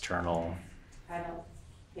an external? I don't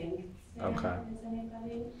think there Okay. is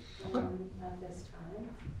anybody at this time,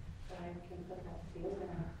 but I can put that feeler out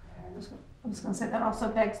there. I was gonna say, that also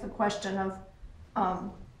begs the question of,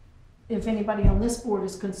 if anybody on this board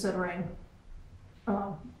is considering,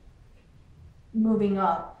 moving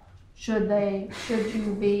up, should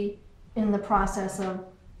you be in the process of,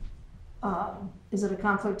 is it a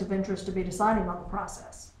conflict of interest to be deciding on the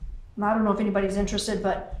process? And I don't know if anybody's interested,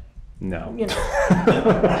 but, No. me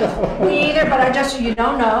either, but you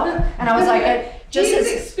don't know, and I was like, just He's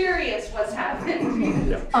as, experienced what's happened.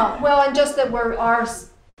 well, and just that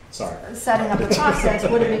Sorry. setting up the process,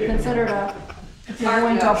 would it be considered if you're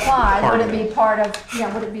going to apply, would it be part of,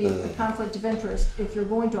 would it be a conflict of interest if you're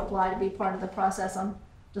going to apply to be part of the process on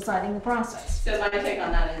deciding the process? So my take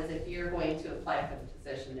on that is if you're going to apply for the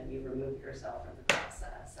position and you remove yourself from the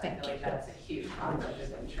process, I feel like that's a huge conflict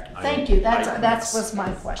of interest. Thank you, that was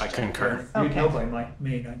my question. I concur. You'd know by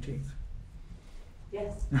May 19th.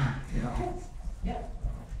 Yes, You know. yeah.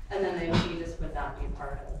 And then you just would not be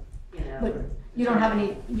part of, But you don't have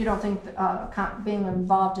any, you don't think being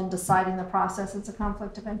involved in deciding the process is a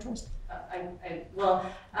conflict of interest?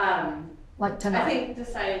 Like I tonight? think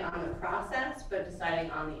deciding on the process, but deciding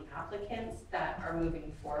on the applicants that are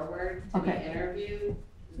moving forward to be Okay. interviewed,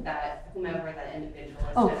 that whomever that individual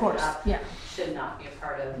is Oh, of setting course, up yeah. should not be a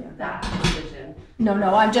part of Yeah. that decision. No,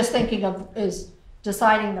 I'm just thinking of, is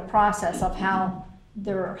deciding the process of how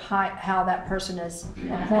that person is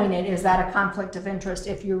appointed, is that a conflict of interest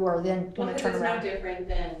if you are then Well, going to because turn it's no around? different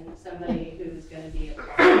than somebody who's gonna be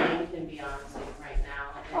applying and be on Zoom right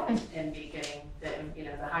now and be getting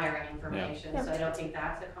the hiring information. Yeah. So I don't think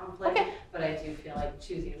that's a conflict, Okay. but I do feel like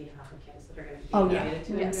choosing the applicants that are gonna Oh, be yeah. invited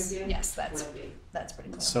to Yes, interview yes, would be. that's pretty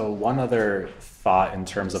clear. So one other thought in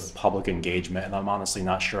terms of public engagement, and I'm honestly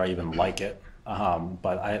not sure I even like it,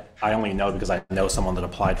 but I only know because I know someone that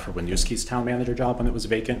applied for Winooski's town manager job when it was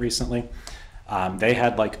vacant recently. They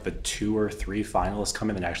had like the 2 or 3 finalists come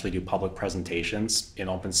in and actually do public presentations in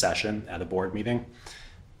open session at a board meeting.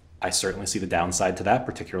 I certainly see the downside to that,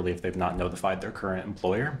 particularly if they've not notified their current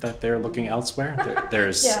employer that they're looking elsewhere.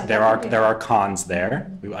 There are cons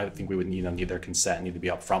there. I think we would need their consent, need to be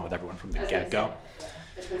upfront with everyone from the get-go.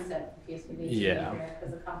 The consent piece would need to be Yeah. there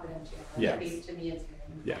because of confidentiality. Yeah. Piece to me is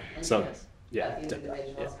Yeah. very So, intimate, yeah, that the d-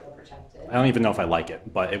 individuals yeah. feel protected. I don't even know if I like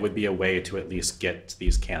it, but it would be a way to at least get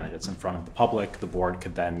these candidates in front of the public. The board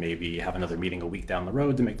could then maybe have another meeting a week down the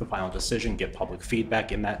road to make the final decision, get public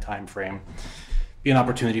feedback in that time frame. Be an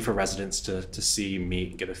opportunity for residents to see,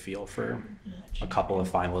 meet, get a feel for a couple of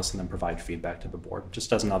finalists and then provide feedback to the board.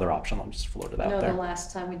 Just as another option, I'll just float it out The there.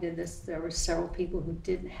 last time we did this, there were several people who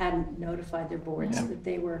hadn't notified their boards Yeah. that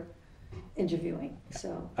they were interviewing,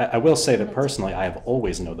 so. I will say that personally, I have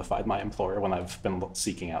always notified my employer when I've been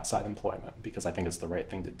seeking outside employment because I think it's the right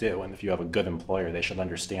thing to do. And if you have a good employer, they should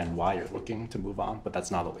understand why you're looking to move on, but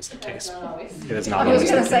that's not always the That's case. not always. It is I not was always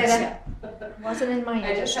the gonna say case. that, wasn't in my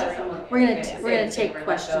I just had industry. someone. We're gonna say take they were let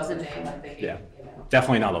questions go in the a day few. that they, Yeah.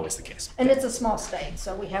 Definitely not always the case. And it's a small state,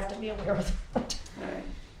 so we have to be aware of that. Alright,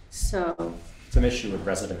 so, It's an issue with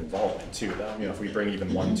resident involvement too, though. If we bring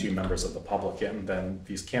even 1, 2 members of the public in, then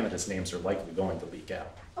these candidates' names are likely going to leak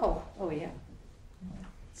out. oh yeah.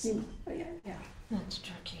 Yeah. That's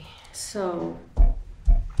tricky. So,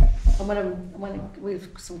 we have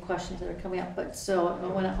some questions that are coming up, but so I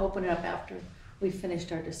want to open it up after we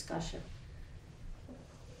finished our discussion.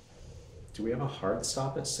 Do we have a hard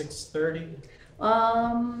stop at 6:30?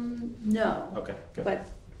 No, Okay, good. but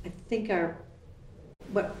I think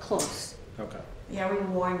but close, Okay. Yeah, we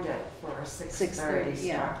warned it for 6:30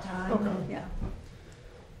 yeah. start time. Okay. yeah.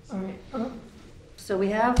 All right. So we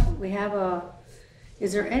have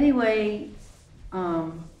is there any way,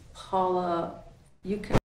 Paula, you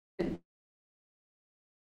could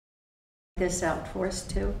this out for us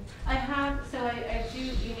too? I have, so I do,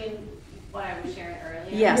 you mean what I was sharing earlier?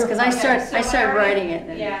 Yes, because I started writing it.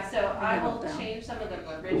 and- Yeah, so I I will wrote down. change some of the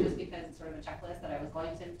verbiages because it's sort of a checklist that I was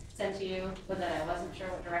going to send to you, but then I wasn't sure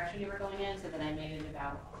what direction you were going in, so then I made it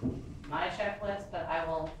about my checklist, but I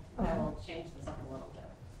will change this up a little bit.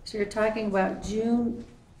 So you're talking about June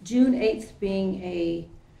 8th being a,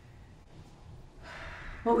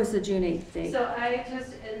 what was the June 8th date? So I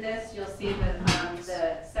just, in this, you'll see that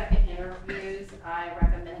the second interviews, I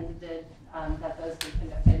recommended that those be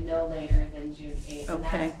conducted no later than June 8th. And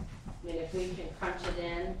Okay. that's, I mean, if we can crunch it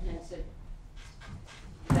in into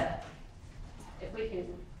that, if we can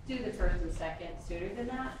do the first and second sooner than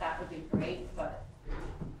that, that would be great, but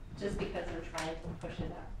just because we're trying to push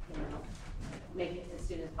it up, you know, make it as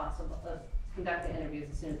soon as possible, conduct the interviews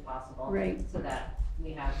as soon as possible. Right. So that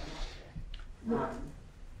we have them.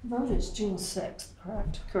 Vote is June 6th,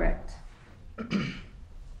 correct? Correct. And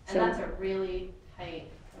So- that's a really tight,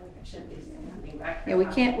 I shouldn't be saying anything back. Yeah, we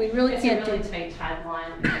really can't It's a really do, tight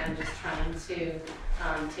timeline, and I'm just trying to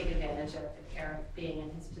take advantage of Eric being in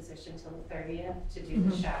his position till the 30th to do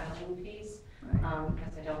the shadowing piece. Right.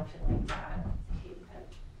 Because I don't feel like that,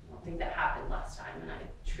 I don't think that happened last time, and I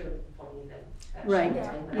truly believe that Right. should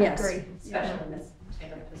happen, but Yes. especially in this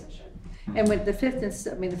particular position. and with the 5th,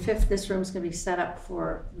 the 5th, this room's gonna be set up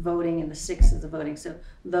for voting, and the 6th is the voting, so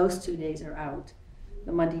those 2 days are out,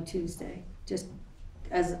 the Monday, Tuesday, just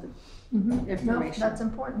as No, information. that's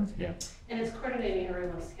important. Yeah. And it's coordinating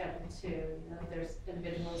everyone's schedule too. You know, there's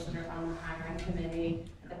individuals that are on the hiring committee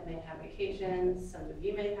that may have vacations, some of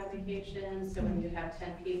you may have vacations. So when you have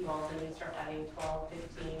 10 people, then you start adding 12,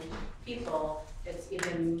 15 people, it's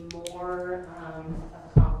even more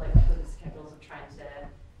of a conflict with the schedules of trying to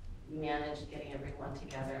manage getting everyone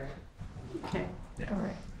together. Okay, All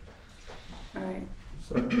right. all right.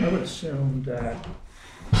 So I would assume that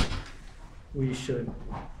we should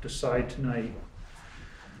decide tonight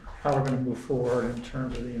how we're gonna move forward in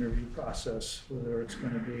terms of the interview process, whether it's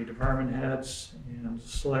gonna be department heads and the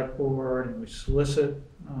select board, and we solicit,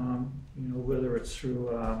 whether it's through,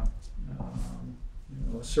 a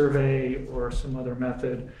survey or some other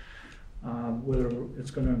method, whether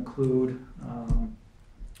it's gonna include,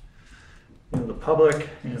 the public,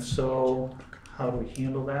 and if so, how do we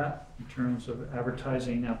handle that in terms of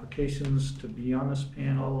advertising applications to be on this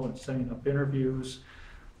panel and setting up interviews?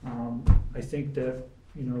 I think that,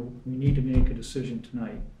 we need to make a decision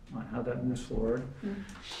tonight on how that moves forward.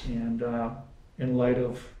 And in light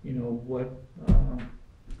of, what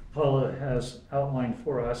Paula has outlined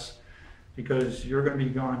for us, because you're gonna be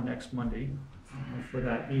gone next Monday for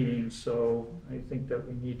that meeting, so I think that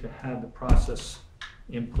we need to have the process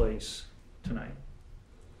in place tonight.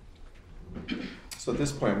 So at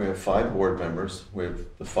this point, we have 5 board members, we have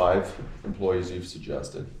the 5 employees you've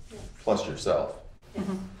suggested, plus yourself.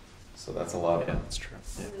 Mhm. So that's a lot Yeah, of, that's true.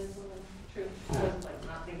 It is true. I was like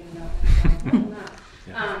not thinking about that.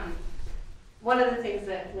 Yeah. One of the things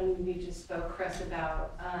that when we just spoke, Chris,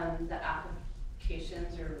 about the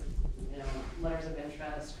applications or letters of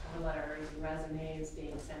interest, cover letters, and resumes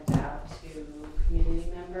being sent out to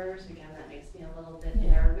community members, again, that makes me a little bit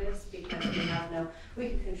nervous because we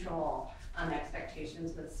can control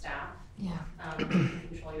expectations with staff. Yeah. You can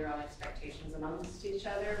control your own expectations amongst each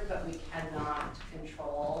other, but we cannot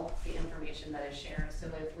control the information that is shared. So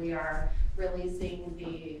if we are releasing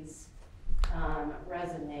these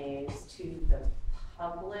resumes to the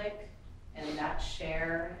public and that's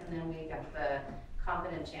shared, and then we got the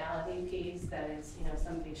confidentiality piece that is,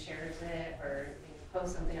 somebody shares it or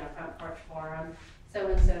posts something on Front Porch Forum,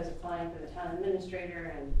 so-and-so is applying for the town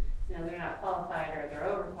administrator and they're not qualified or they're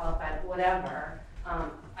overqualified, whatever.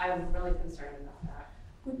 I'm really concerned about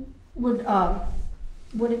that.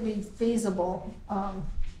 Would it be feasible,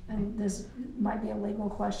 and this might be a legal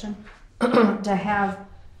question, to have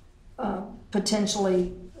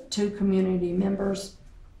potentially 2 community members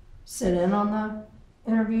sit in on the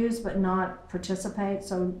interviews but not participate?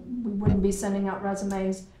 So we wouldn't be sending out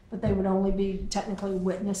resumes, but they would only be technically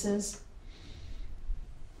witnesses?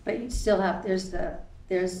 But you still have, there's the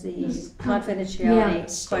Yeah. confidentiality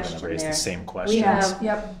Still gonna question raise the there. same We question. have,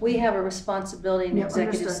 Yep. we have a responsibility in Yep,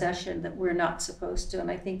 executive understood. session that we're not supposed to,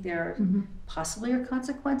 and I think there Mhm. possibly are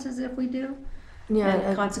consequences if we do. Yeah,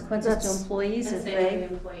 And consequences to that's- employees And if same they, with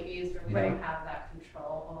the employees where we Right. don't have that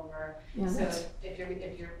control over. Yeah, So that's- if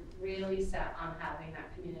you're really set on having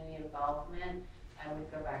that community involvement, I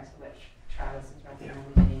would go back to what Travis is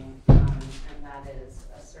recommending, and that is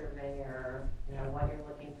a survey or, what you're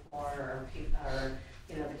looking for, or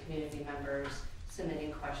the community members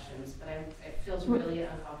submitting questions, but it feels really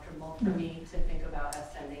uncomfortable for me to think about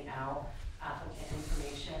us sending out applicant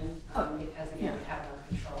information, because again, we have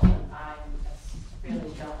no control, and I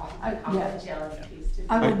really don't want the confidentiality piece to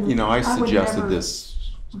be. I suggested never-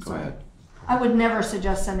 this, I'm go sorry. ahead. I would never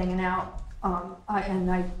suggest sending it out,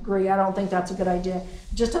 and I agree, I don't think that's a good idea.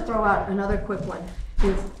 Just to throw out another quick one,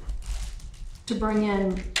 to bring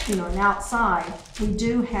in, an outside, we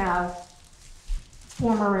do have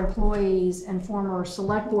former employees and former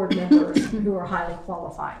select board members who are highly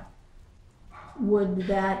qualified. Would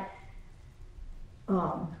that,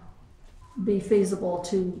 be feasible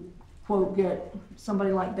to, quote, get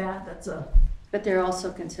somebody like that, that's a, But they're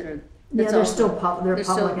also considered. yeah, that's they're also- still public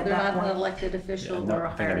at They're that not an point. elected Yeah, official no, or a I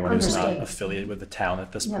think hired. anyone who's not Understood. affiliated with the town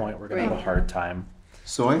at this Yeah. point, we're gonna have a Right. hard time.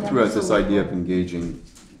 So I Yeah, threw out this absolutely. idea of engaging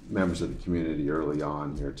members of the community early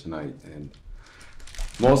on here tonight, and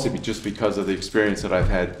mostly just because of the experience that I've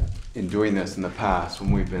had in doing this in the past,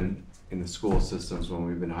 when we've been in the school systems, when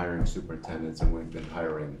we've been hiring superintendents and we've been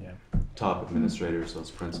hiring Yeah. top administrators,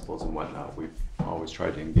 those principals and whatnot, we've always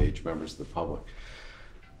tried to engage members of the public.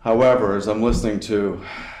 However, as I'm listening to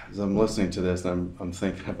this, and I'm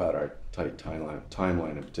thinking about our tight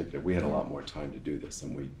timeline in particular, we had a lot more time to do this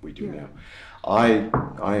than we do now.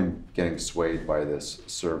 I'm getting swayed by this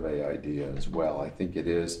survey idea as well. I think it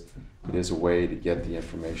is a way to get the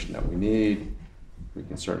information that we need. We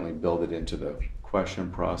can certainly build it into the question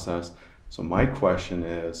process. So my question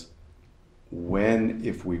is,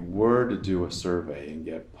 if we were to do a survey and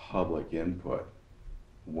get public input,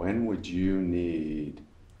 when would you need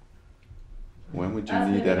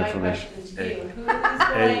that information? That's maybe my question to you. Who is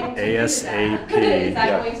going to do that? ASAP. Is that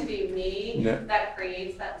Yeah. going to be me No. that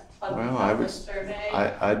creates that Well, I would- survey?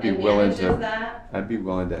 I'd be and willing manages to. that? I'd be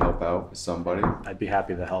willing to help out with somebody. I'd be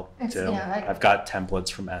happy to help It's- too. yeah, I've got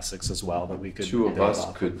templates from Essex as well that we could. Two of build us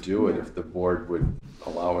off. could do it if the board would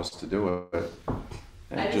allow us to do it.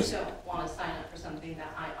 I And just don't want to sign up for something that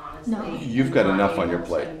I No. honestly. You've got am not enough on your able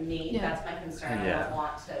plate. to meet. Yeah. That's my concern. I Yeah. don't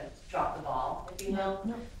want to drop the ball, if you will,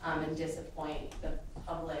 No. and disappoint the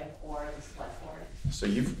public or the select board. So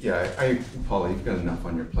Paula, you've got enough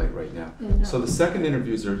on your plate right now. Yeah. So the second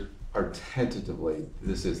interviews are tentatively,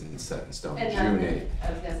 this isn't set in stone, And June then, 8th.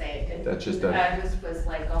 I was gonna say, That's just I just was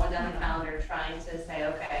like going down the calendar trying to say,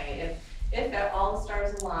 okay, if all the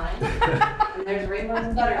stars align, and there's rainbows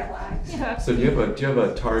and butterflies. So do you have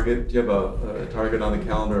a target, a target on the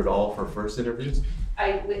calendar at all for first interviews?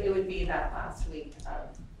 It would be that last week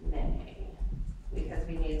of May, because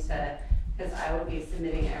we need to, because I would be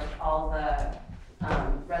submitting all the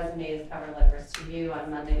resumes, cover letters to you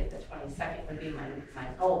on Monday, the 22nd would be my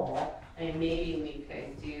goal. I mean, maybe we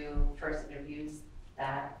could do first interviews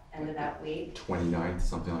that end of that week. 29th,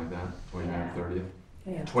 something like that, 29th, 30th?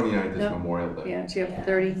 Yeah. 29th is No. Memorial Day. Yeah, so you have Yeah.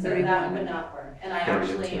 30, So that 31. would not work. And I 30th,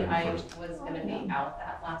 actually, I 31st. was gonna be out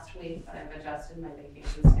that last week, but I've adjusted my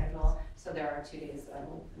vacation schedule. So there are 2 days that I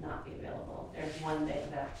will not be available. There's one day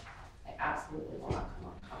that I absolutely will not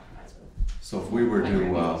compromise with. So if we were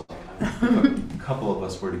to, a couple of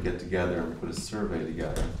us were to get together and put a survey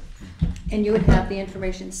together, And you would have the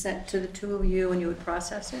information sent to the two of you and you would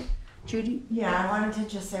process it? Judy? Yeah, I wanted to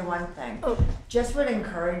just say one thing. Oh. Just would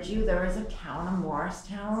encourage you, there is a town of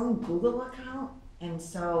Morristown Google account. And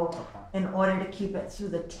so in order to keep it through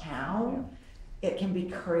the town, it can be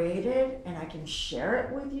created and I can share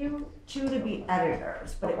it with you too, to be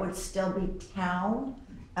editors, but it would still be town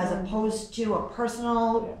as opposed to a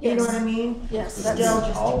personal, you know what I mean? Yes, Still that's,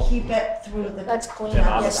 just I'll- to keep it through the. that's clean. And Yes.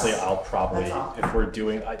 honestly, I'll probably, That's all. if we're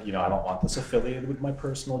doing, I don't want this affiliated with my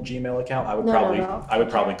personal Gmail account. I would No, probably, no. I would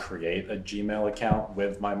probably create a Gmail account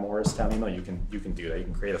with my Morristown email. You can do that. You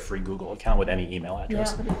can create a free Google account with any email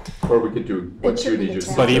address. Yeah. or we could do what It should be Judy the just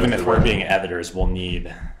town. said. But even if we're being editors, we'll need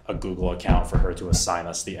a Google account for her to assign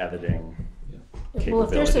us the editing Well, if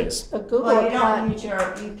there's capabilities. a Google Well, you don't account, use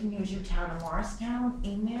you can use your town of Morristown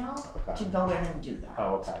email to go in and do that.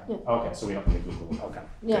 Oh, okay. Yeah. Okay, so we don't need Google, okay.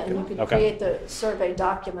 yeah, Good, and you good. could Okay. create the survey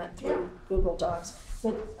document through Google Docs.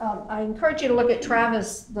 But I encourage you to look at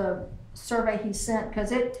Travis, the survey he sent,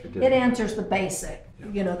 because it did. answers the basic,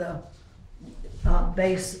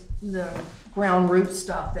 the ground root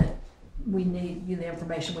stuff that we need, the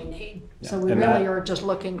information we need. So Yeah, we and really that- are just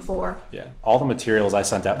looking for, Yeah, all the materials I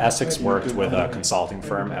sent out, Essex worked with a consulting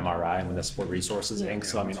firm, MRI, and Municipal Resources Inc.,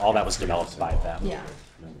 so I mean, all that was developed by them. yeah.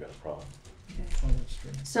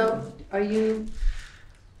 So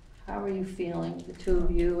how are you feeling, the two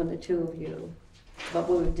of you and the two of you, about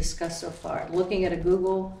what we've discussed so far? Looking at a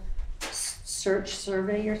Google search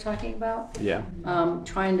survey you're talking about? Yeah,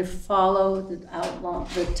 Trying to follow the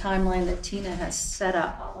timeline that Tina has set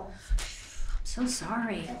up. So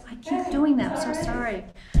sorry. I keep doing that. I'm so sorry.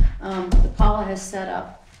 Paula has set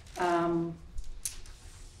up,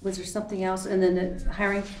 was there something else? And then the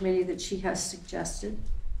hiring committee that she has suggested.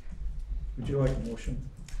 Would you like a motion?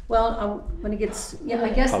 Well, when it gets, yeah,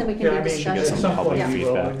 I guess then we can Yeah, do I mean, discussion. at some point Yeah. we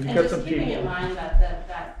will. Feedback. We've And got just some keeping in people. mind that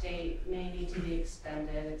that date may need to be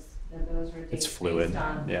extended, that those were dates fluid, based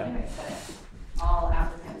on, yeah. like I said, all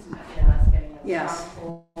applicants, us getting a Yes.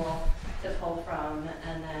 strong pool to pull from,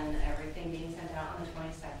 and then everything being sent out on the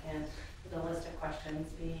 22nd, the list of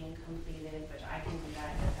questions being completed, which I can do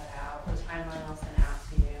that, get that out, the timeline I'll send out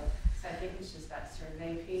to you. So I think it's just that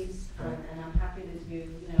survey piece, and I'm happy to do,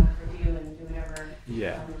 review and do whatever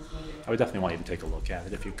Yeah. is needed. I would definitely want you to take a look at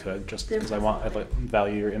it if you could, just because I'd like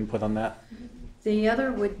value your input on that. The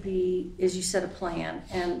other would be, is you set a plan,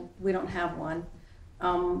 and we don't have one.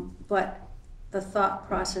 But the thought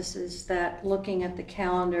process is that looking at the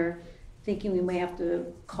calendar, thinking we may have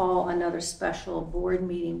to call another special board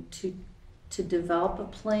meeting to develop a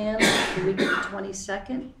plan the week of the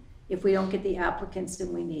 22nd, if we don't get the applicants that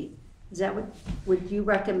we need. Is that what, would you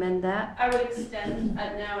recommend that? I would extend, no, I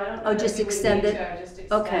don't. Oh, know just that we would extend need it? to. I would just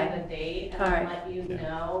Okay. extend the date and All then right. let you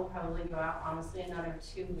know, probably go out honestly another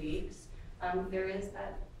 2 weeks. There is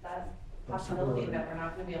that possibility that we're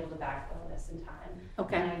not gonna be able to backfill this in time.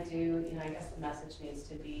 Okay. And I do, I guess the message needs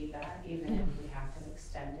to be that even if we have to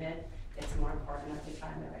extend it, it's more important that we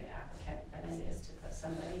find the right applicant than it is to put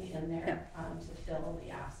somebody in there to fill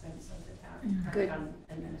the absence of the Good. town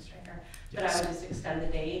administrator. But I Yes. would just extend the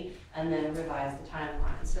date and then revise the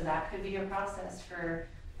timeline. So that could be a process for,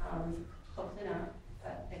 hopefully not,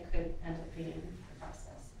 but it could end up being a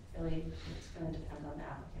process. Really, it's gonna depend on the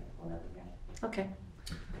applicant, we'll never get. Okay.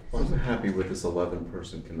 I'm also happy with this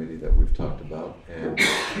 11-person committee that we've talked about and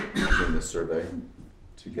using the survey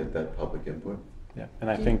to get that public input. Yeah,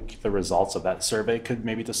 and I think the results of that survey could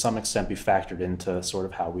maybe to some extent be factored into sort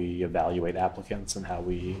of how we evaluate applicants and how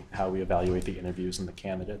we evaluate the interviews and the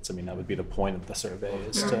candidates. I mean, that would be the point of the survey,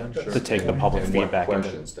 is to take the public And what feedback into.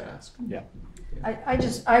 questions to ask. Yeah,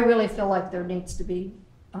 I really feel like there needs to be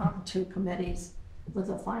 2 committees with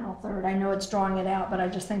a final third. I know it's drawing it out, but I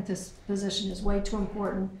just think this position is way too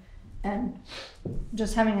important. And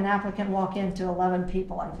just having an applicant walk into 11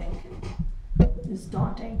 people, I think, is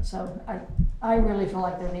daunting. So I really feel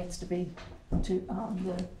like there needs to be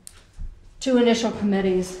the 2 initial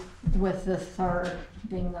committees with the third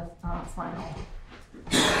being the final.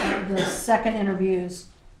 The second interviews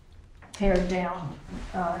pared down.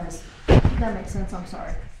 That makes sense, I'm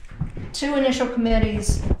sorry. 2 initial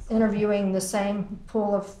committees interviewing the same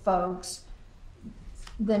pool of folks,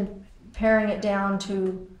 then paring it down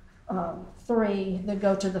to 3 that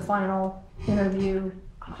go to the final interview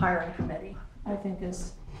hiring committee, I think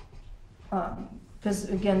is, because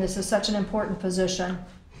again, this is such an important position.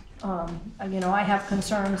 I have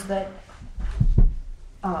concerns that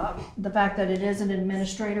the fact that it is an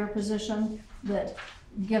administrator position, that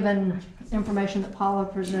given information that Paula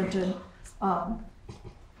presented,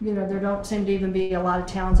 there don't seem to even be a lot of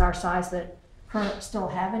towns our size that still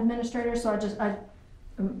have administrators. So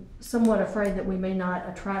I'm somewhat afraid that we may not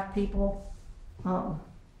attract people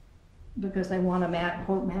because they want a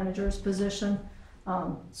quote manager's position.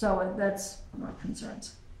 So that's my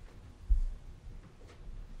concerns.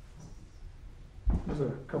 There's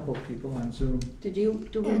a couple of people on Zoom.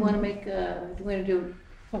 Do we want to make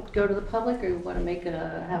go to the public, or we want to make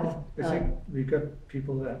I think we've got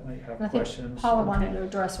people that might have I think questions. Paula wanted to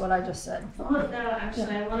address what I just said. Well, no,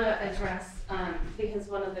 actually, I want to address, because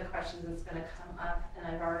one of the questions that's going to come up, and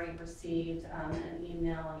I've already received an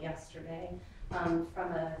email yesterday from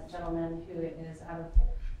a gentleman who is out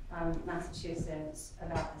of Massachusetts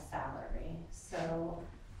about the salary. So,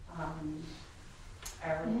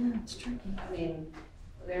 it's tricky. I mean,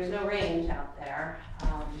 there's no range out there.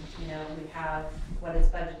 We have what is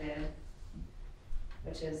budgeted,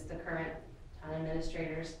 which is the current town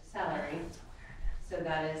administrator's salary. So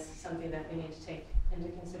that is something that we need to take into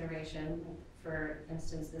consideration. For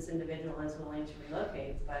instance, this individual is willing to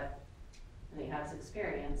relocate, but he has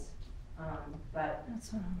experience. But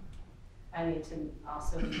I need to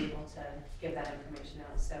also be able to give that information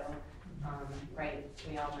out. So,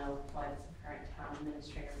 we all know what the current town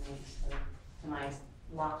administrator makes. So am I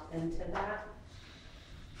locked into that?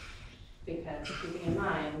 Because keeping in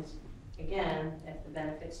mind, again, if the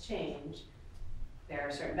benefits change, there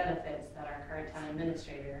are certain benefits that our current town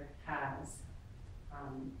administrator has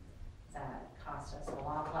that cost us a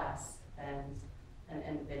lot less than an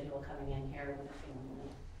individual coming in here with a family.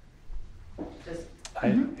 Just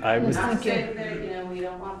I would, not Thank you. say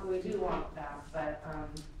that, we do want that, but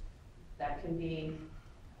that can be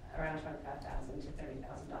around $25,000 to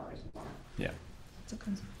 $30,000 more. Yeah.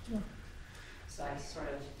 So I sort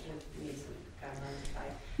of would need some guidelines if I.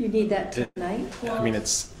 You need that tonight? I mean,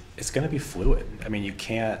 it's going to be fluid. I mean, you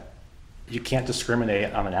can't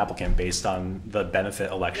discriminate on an applicant based on the benefit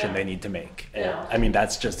election No. they need to make. No. I mean,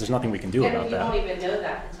 that's just, there's nothing we can do And about you that. won't even know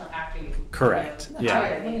that until after you. Correct. You know, Yeah.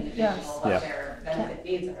 hire the individual, Yes. what Yeah. their benefit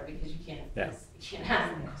needs are, because you can't, Yeah. you can't ask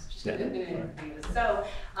them. Yeah. So,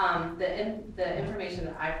 the information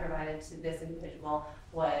that I provided to this individual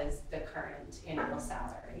was the current annual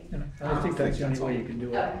salary. And I think that's the only way you can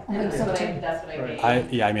do it. And that's what I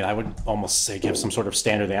Right. gave. I mean, I would almost say give some sort of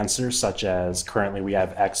standard answer, such as currently we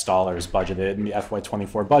have X dollars budgeted in the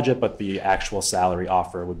FY24 budget, but the actual salary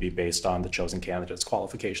offer would be based on the chosen candidate's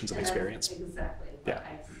qualifications and And that's experience. exactly what Yeah.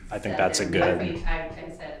 I I think said that's a there. good- I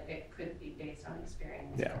said it could be based on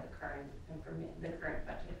experience, Yeah. but the current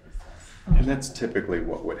budget is this. And that's typically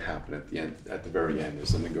what would happen at the end, at the very end,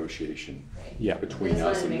 is a negotiation Right. Yeah. between I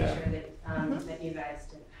us just and wanted to them. make sure that you guys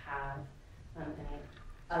didn't have any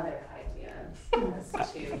other ideas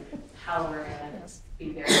as to how we're gonna be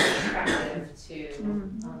very attractive to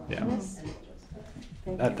Yeah. individuals.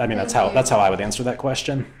 I mean, that's how I would answer that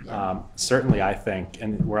question. Certainly, I think,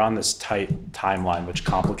 and we're on this tight timeline, which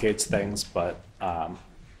complicates things, but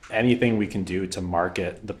anything we can do to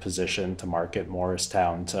market the position, to market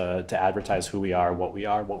Morristown, to advertise who we are, what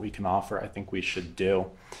we can offer, I think we should do.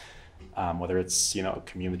 Whether it's, you know, a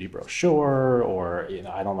community brochure or, you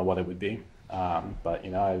know, I don't know what it would be. But, you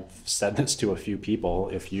know, I've said this to a few people.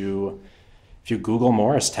 If you Google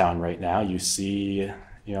Morristown right now, you see,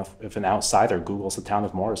 you know, if an outsider Googles the town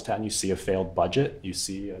of Morristown, you see a failed budget, you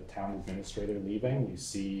see a town administrator leaving, you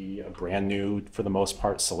see a brand new, for the most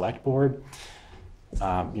part, select board.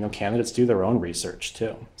 You know, candidates do their own research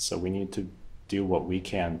too. So we need to do what we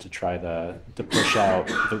can to try to push out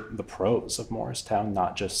the pros of Morristown,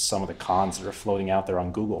 not just some of the cons that are floating out there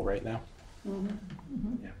on Google right now.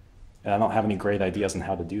 Yeah. And I don't have any great ideas on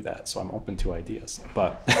how to do that, so I'm open to ideas.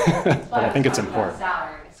 But but I think it's important.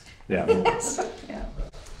 Salaries. Yeah. Yeah.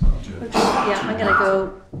 Yeah, I'm gonna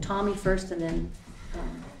go Tommy first and then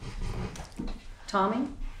Tommy,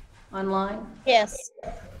 online. Yes,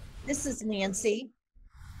 this is Nancy.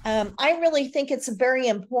 I really think it's very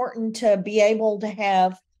important to be able to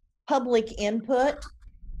have public input,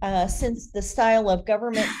 since the style of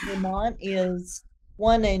government in Vermont is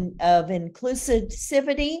one of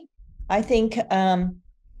inclusivity. I think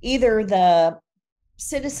either the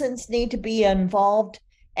citizens need to be involved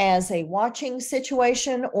as a watching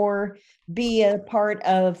situation or be a part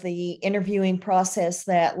of the interviewing process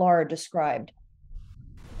that Laura described.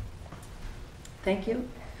 Thank you.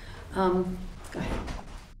 Go ahead.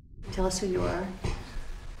 Tell us who you are.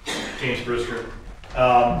 James Brewster.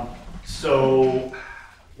 So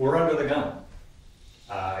we're under the gun.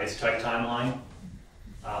 It's a tight timeline.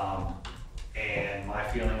 And my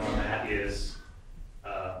feeling on that is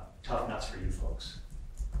tough nuts for you folks.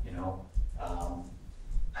 You know,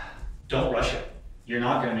 don't rush it. You're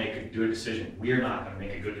not going to make a good decision. We're not going to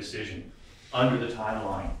make a good decision under the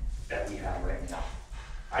timeline that we have right now.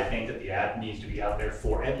 I think that the ad needs to be out there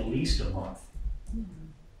for at least a month.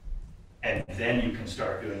 And then you can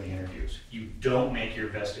start doing the interviews. You don't make your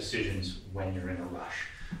best decisions when you're in a rush.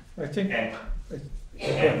 I think,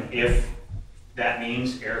 And if that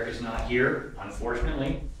means Eric is not here,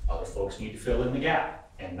 unfortunately, other folks need to fill in the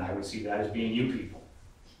gap. And I would see that as being you people.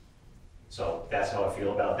 So that's how I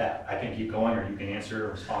feel about that. I can keep going, or you can answer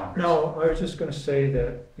or respond, Chris. no, I was just gonna say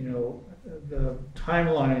that, you know, the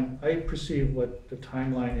timeline, I perceive what the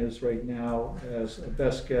timeline is right now as a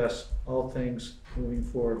best guess, all things moving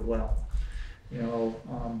forward well. You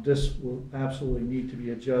know, this will absolutely need to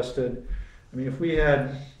be adjusted. I mean, if we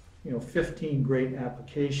had, you know, 15 great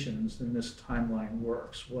applications, then this timeline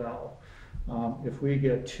works well. If we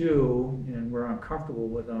get 2 and we're uncomfortable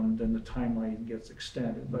with them, then the timeline gets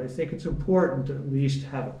extended. But I think it's important to at least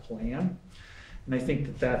have a plan. And I think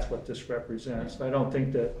that that's what this represents. I don't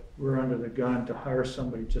think that we're under the gun to hire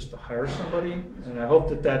somebody just to hire somebody. And I hope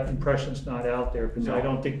that that impression's not out there, because I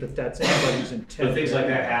don't think that that's anybody's intent. But things like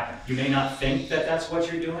that happen. You may not think that that's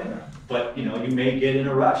what you're doing, but you know, you may get in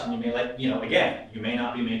a rush and you may again, you may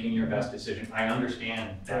not be making your best decision. I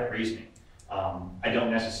understand that reasoning. I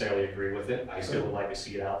don't necessarily agree with it. I still would like to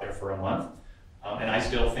see it out there for a month. And I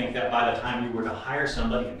still think that by the time you were to hire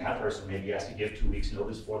somebody and that person maybe has to give 2 weeks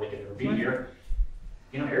notice before they can ever be here,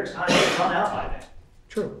 you know, Eric's time is run out by then.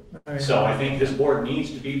 True. So I think this board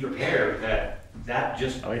needs to be prepared that that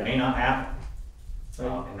just may not happen.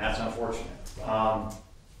 And that's unfortunate.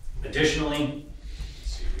 Additionally,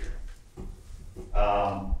 let's see here.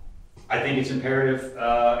 I think it's imperative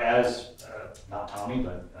as, not Tommy,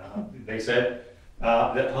 but said,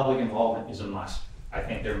 that public involvement is a must. I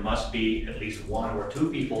think there must be at least one or two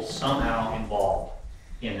people somehow involved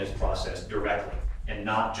in this process directly, and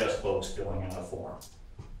not just folks filling out a form.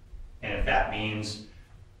 And if that means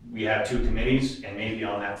we have 2 committees, and maybe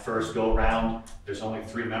on that first go round, there's only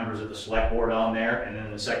 3 members of the select board on there, and then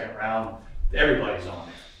in the second round, everybody's on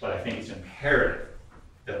there. But I think it's imperative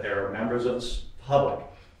that there are members of the public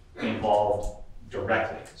involved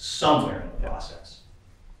directly, somewhere in the process.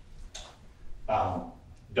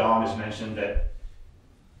 Dawn has mentioned that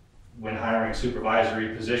when hiring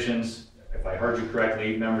supervisory positions, if I heard you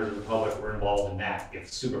correctly, members of the public were involved in that. If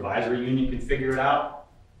the supervisory union can figure it out,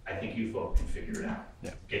 I think you folks can figure it out.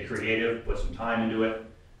 Yeah. Get creative, put some time into it,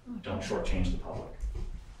 don't shortchange the public.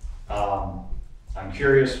 I'm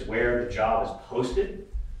curious where the job is posted.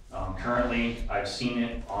 Currently, I've seen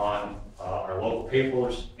it on our local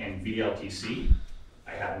papers and VLTC.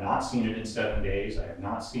 I have not seen it in 7 Days. I have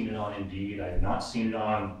not seen it on Indeed. I have not seen it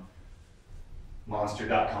on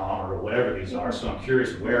monster.com or whatever these are. So I'm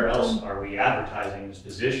curious, where else are we advertising this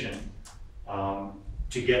position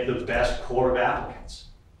to get the best core of applicants?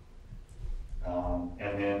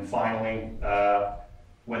 And then finally,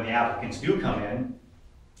 when the applicants do come in,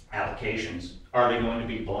 applications, are they going to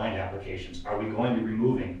be blind applications? Are we going to be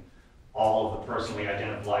removing all of the personally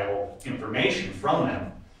identifiable information from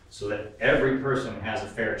them so that every person has a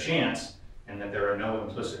fair chance and that there are no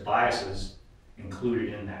implicit biases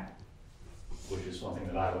included in that, which is something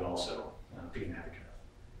that I would also be an advocate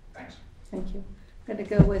of. Thanks. Thank you. I'm going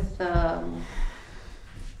to go with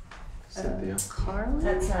Cynthia. Carla?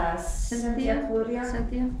 That's Cynthia Cludier.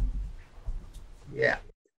 Cynthia? Yeah.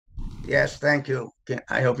 Yes, thank you.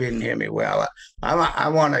 I hope you can hear me well. I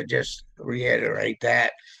want to just reiterate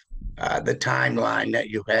that the timeline that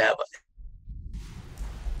you have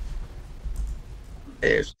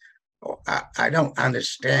is, I don't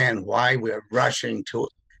understand why we're rushing to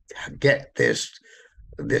get this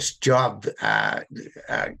job,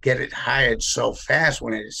 get it hired so fast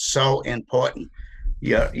when it is so important.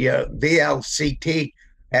 Your VLCT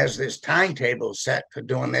has this timetable set for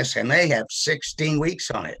doing this, and they have 16 weeks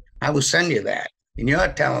on it. I will send you that. And you're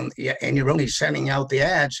telling, and you're only sending out the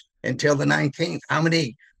ads until the 19th. How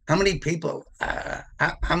many people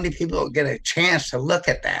get a chance to look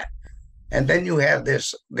at that? And then you have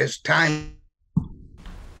this time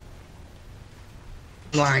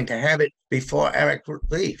line to have it before Eric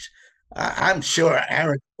leaves. I'm sure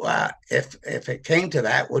Eric, if it came to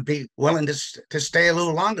that, would be willing to stay a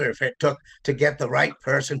little longer if it took to get the right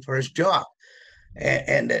person for his job.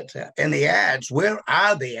 And the ads, where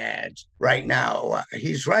are the ads right now?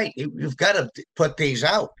 He's right. You've got to put these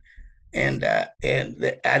out. And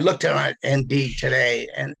I looked on Indeed today,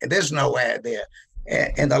 and there's no ad there.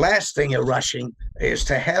 And the last thing you're rushing is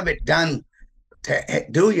to have it done, to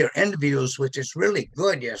do your interviews, which is really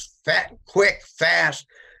good, just quick, fast,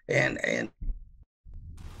 and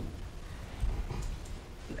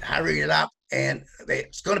hurry it up. And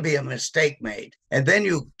it's going to be a mistake made. And then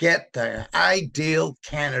you get the ideal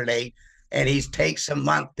candidate, and he takes a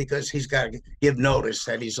month because he's got to give notice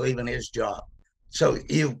that he's leaving his job. So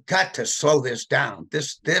you've got to slow this down.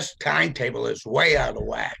 This timetable is way out of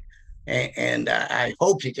whack. And I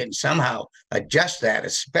hope you can somehow adjust that,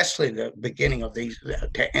 especially the beginning of these,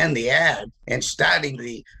 to end the ad and starting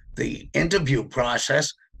the interview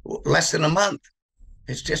process less than a month.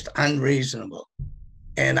 It's just unreasonable.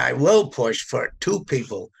 And I will push for 2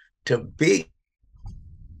 people to be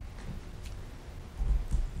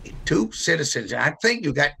 2 citizens. I think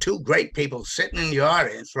you got 2 great people sitting in the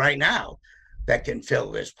audience right now that can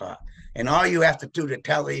fill this part. And all you have to do to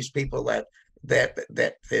tell these people that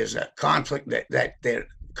there's a conflict, that their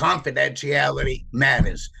confidentiality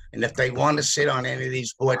matters. And if they want to sit on any of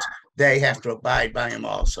these boards, they have to abide by them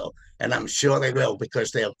also. And I'm sure they will,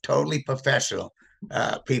 because they're totally professional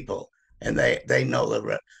people. And they know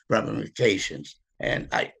the ramifications. And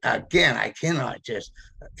I cannot just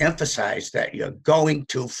emphasize that you're going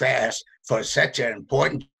too fast for such an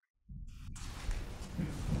important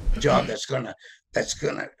job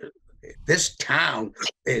this town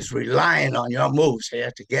is relying on your moves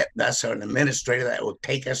here to get us an administrator that will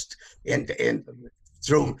take us in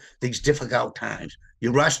through these difficult times.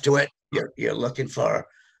 You rush to it, you're looking for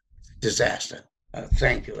disaster.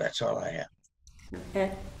 Thank you. That's all I have.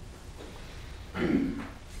 Ed?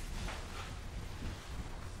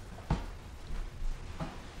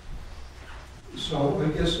 So I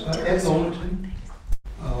guess Ed Norton,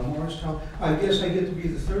 Morristown. I guess I get to be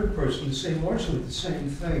the 3rd person to say largely the same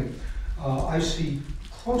thing. I see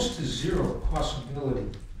close to zero possibility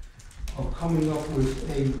of coming up with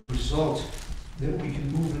a result that we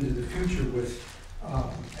can move into the future with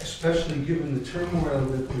especially given the turmoil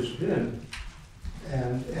that there's been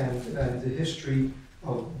and the history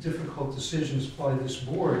of difficult decisions by this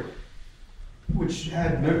board, which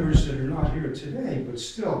had members that are not here today, but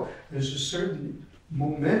still, there's a certain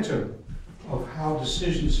momentum of how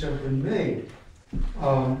decisions have been made.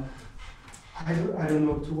 I don't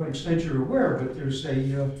know to what extent you're aware, but there's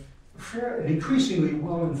an increasingly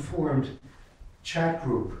well-informed chat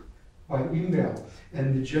group by email,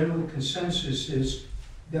 and the general consensus is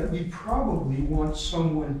that we probably want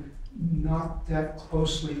someone not that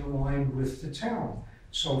closely aligned with the town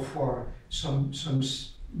so far. Some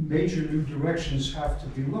major new directions have to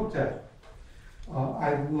be looked at.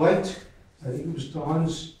 I think it was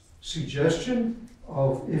Don's suggestion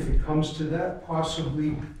of, if it comes to that,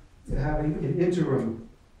 possibly having an interim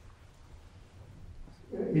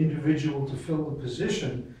individual to fill the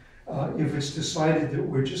position if it's decided that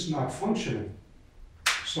we're just not functioning.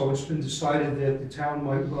 So it's been decided that the town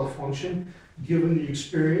might well function, given the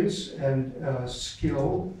experience and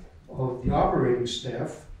skill of the operating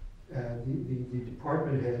staff, the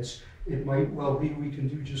department heads. It might well be we can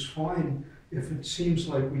do just fine. If it seems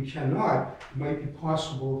like we cannot, it might be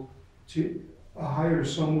possible to hire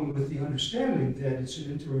someone with the understanding that it's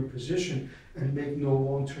an interim position and make no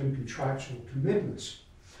long-term contractual commitments.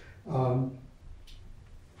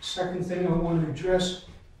 Second thing I want to address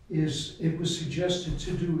is it was suggested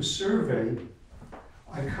to do a survey.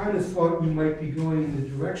 I kind of thought we might be going in the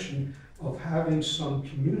direction of having some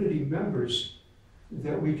community members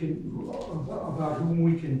that we can, about whom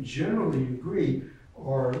we can generally agree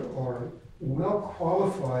are well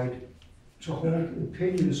qualified to hold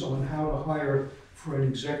opinions on how to hire for an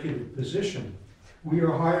executive position.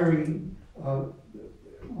 We're hiring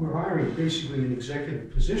basically an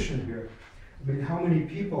executive position here. I mean, how many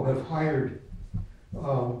people have hired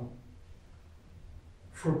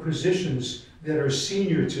for positions that are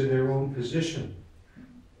senior to their own position?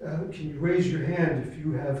 Can you raise your hand if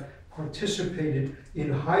you have participated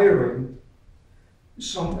in hiring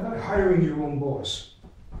your own boss?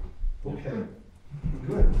 Okay,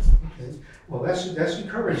 good. Okay. Well, that's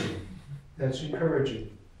encouraging. That's encouraging.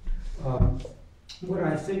 What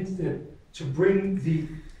I think that to bring the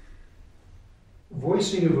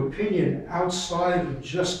voicing of opinion outside of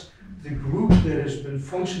just the group that has been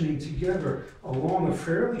functioning together along a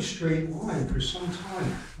fairly straight line for some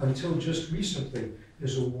time until just recently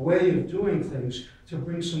is a way of doing things to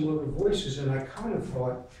bring some other voices. And I kind of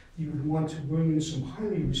thought you would want to bring in some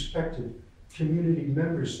highly respected community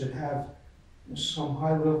members that have some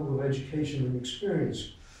high level of education and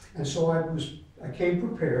experience. And so I came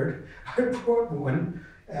prepared. I brought one,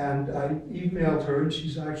 and I emailed her, and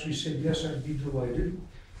she's actually said, yes, I'd be delighted.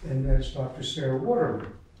 And that's Dr. Sarah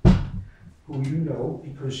Waterman, who you know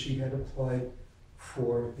because she had applied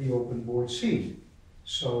for the open board seat.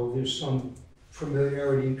 So there's some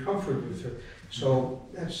familiarity and comfort with her. So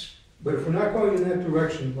but if we're not going in that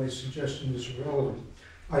direction, my suggestion is irrelevant.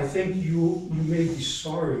 I think you may be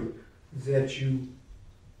sorry that you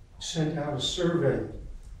sent out a survey.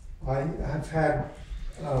 I have had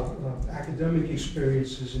academic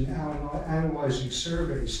experiences in analyzing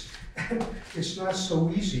surveys, and it's not so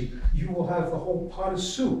easy. You will have the whole pot of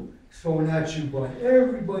soup thrown at you by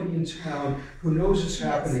everybody in town who knows it's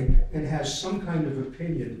happening and has some kind of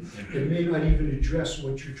opinion that may not even address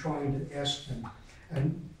what you're trying to ask them.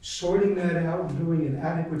 And sorting that out and doing an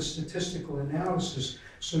adequate statistical analysis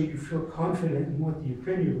so you feel confident in what the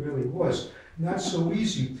opinion really was. Not so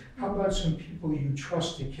easy. How about some people you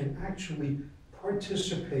trust that can actually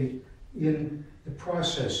participate in the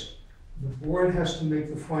process? The board has to make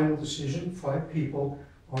the final decision, 5 people,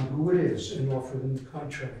 on who it is and offer them the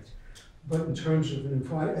contract. But in terms of an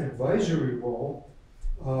advisory role,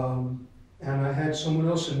 and I had someone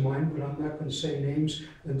else in mind, but I'm not going to say names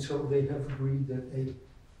until they have agreed that they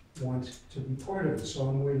want to be part of it. So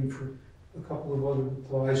I'm waiting for a couple of other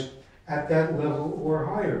replies at that level or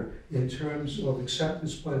higher in terms of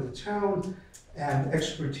acceptance by the town and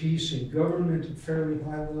expertise in government at fairly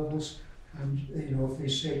high levels. And you know, if they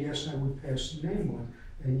say yes, I would pass the name on,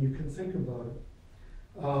 and you can think about it.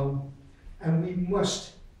 And we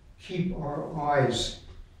must keep our eyes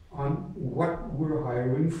on what we're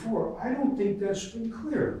hiring for. I don't think that's been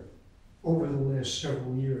clear over the last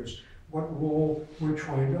several years, what role we're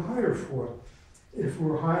trying to hire for. If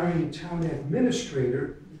we're hiring a town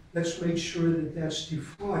administrator, let's make sure that that's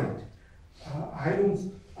defined.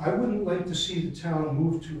 I wouldn't like to see the town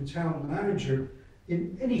move to a town manager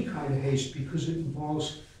in any kind of haste because it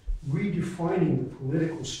involves redefining the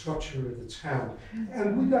political structure of the town.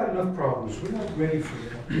 And we got enough problems. We're not ready for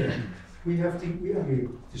that yet. I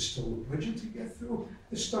mean, there's still a budget to get through.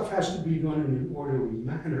 This stuff has to be done in an orderly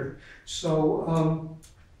manner. So,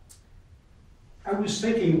 I was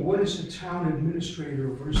thinking, what is a town administrator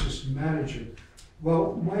versus manager?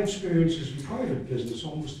 Well, my experience is in private business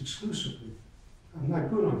almost exclusively. I'm not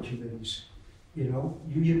good on committees. You know,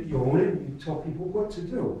 you own it, you tell people what to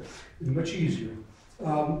do. It's much easier.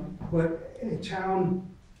 But a town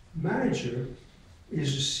manager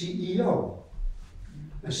is a CEO.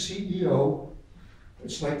 A CEO,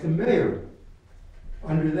 it's like the mayor.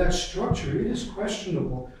 Under that structure, it is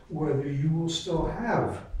questionable whether you will still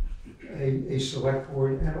have a select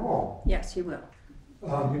board at all. Yes, you will.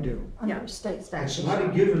 You do. Under state statute. It's not a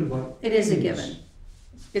given, but. It is a it given.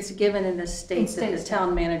 It's a given in the state that the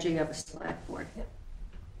town manager of a select board.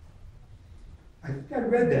 I think I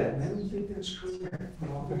read that, and I don't think that's correct, but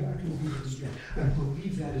I'll go back and read it again. I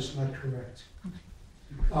believe that is not correct.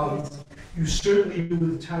 You certainly do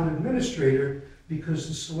with the town administrator, because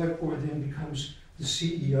the select board then becomes the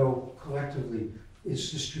CEO collectively.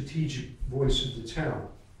 It's the strategic voice of the town.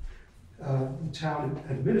 The town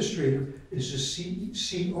administrator is the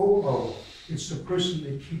COO. It's the person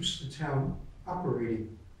that keeps the town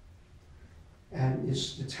operating. And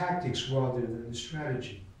it's the tactics rather than the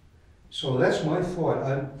strategy. So that's my thought.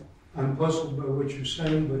 I'm puzzled by what you're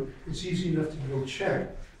saying, but it's easy enough to go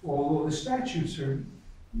check, although the statutes are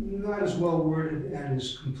not as well worded and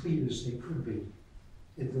as complete as they could be.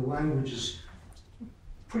 The language is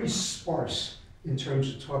pretty sparse in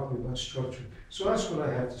terms of talking about structure. So that's what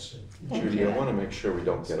I have to say. Judy, I want to make sure we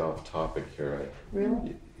don't get off topic here.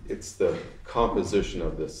 Really? It's the composition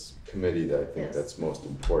of this committee that I think Yes. that's most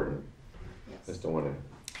important. I just don't want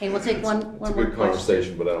to. Hey, we'll take one It's more a good question.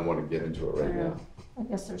 conversation, but I don't want to get into it right Yeah. now. I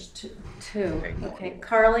guess there's two. Two. Okay,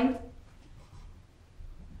 Carly?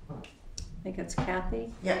 I think it's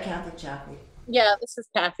Kathy. Yeah, Kathy Chaffee. Yeah, this is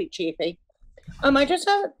Kathy Chiefy. I just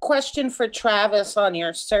have a question for Travis on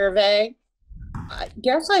your survey. I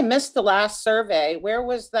guess I missed the last survey. Where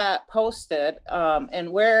was that posted?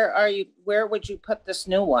 And where would you put this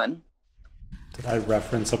new one? Did I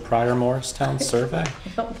reference a prior Morristown survey?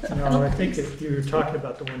 No, I think that you were talking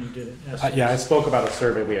about the one you did in Essex. Yeah, I spoke about a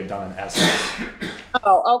survey we had done in Essex.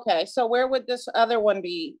 Oh, okay. So where would this other one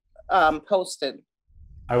be posted?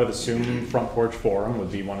 I would assume Front Porch Forum would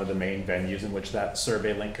be one of the main venues in which that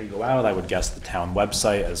survey link could go out. I would guess the town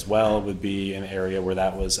website as well would be an area where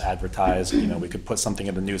that was advertised. You know, we could put something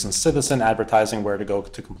in the News and Citizen advertising where to go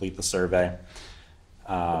to complete the survey.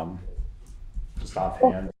 Just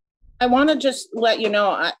offhand. I want to just let you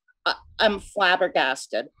know, I'm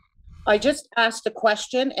flabbergasted. I just asked a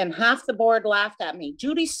question and half the board laughed at me.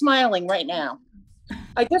 Judy's smiling right now.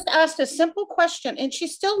 I just asked a simple question and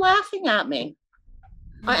she's still laughing at me.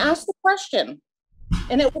 I asked the question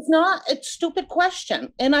and it was not a stupid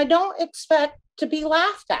question and I don't expect to be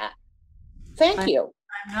laughed at. Thank you.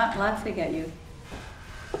 I'm not laughing at you.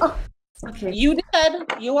 Oh, okay. You did.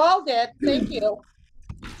 You all did. Thank you.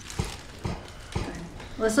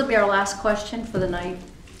 This will be our last question for the night.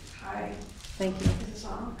 Hi. Thank you. Is this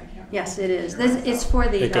on? I can't. Yes, it is. It's for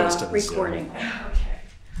the It goes to the recording. Okay.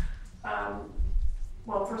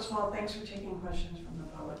 Well, first of all, thanks for taking questions from the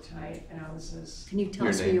public tonight. I know this is Can you tell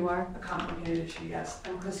us who you are? a complicated issue. Yes,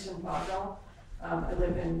 I'm Kristen Bogdell. I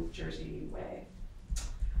live in Jersey Way.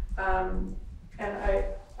 And I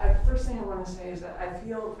first thing I want to say is that I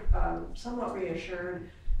feel somewhat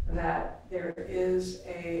reassured that there is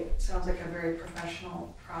sounds like a very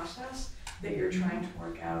professional process that you're trying to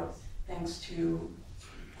work out thanks to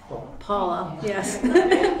Paula, yes.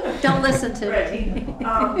 Don't listen to me.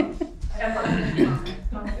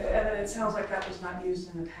 And it sounds like that was not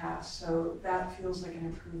used in the past, so that feels like an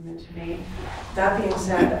improvement to me. That being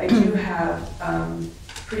said, I do have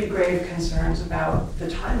pretty grave concerns about the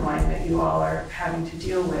timeline that you all are having to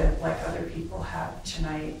deal with, like other people have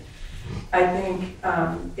tonight. I think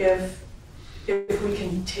if we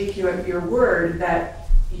can take you at your word that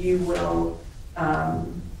you will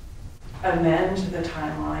amend the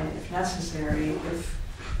timeline if necessary, if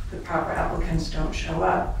the proper applicants don't show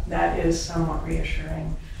up, that is somewhat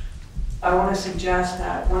reassuring. I want to suggest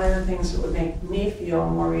that one of the things that would make me feel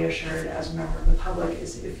more reassured as a member of the public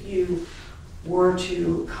is if you were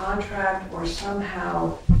to contract or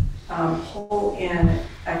somehow pull in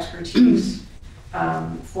expertise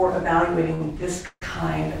for evaluating this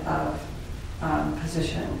kind of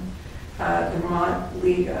position. The Vermont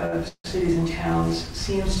League of Cities and Towns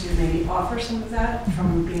seems to maybe offer some of that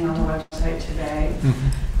from being on the website today.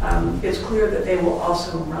 It's clear that they will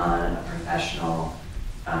also run a professional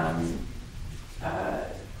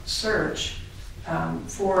search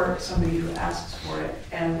for somebody who asks for it.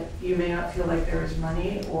 And you may not feel like there is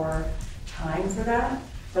money or time for that.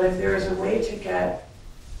 But if there is a way to get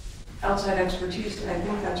outside expertise, I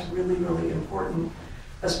think that's really, really important,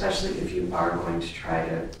 especially if you are going to try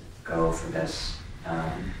to go for this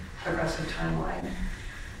aggressive timeline.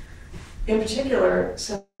 In particular,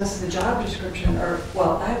 since the job description,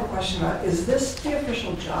 I have a question about, is this the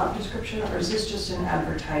official job description or is this just an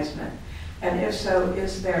advertisement? And if so,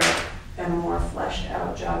 is there a more fleshed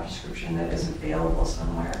out job description that is available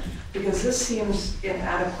somewhere? Because this seems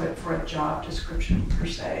inadequate for a job description per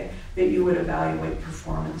se, that you would evaluate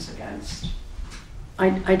performance against.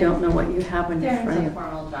 I don't know what you have in There's front of a you.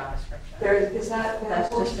 formal job description. Is that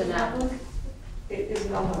That's just an applicant? Is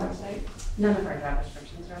it on the website? None of our job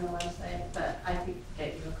descriptions are on the website, but I could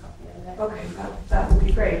get you a copy of it. Okay, that would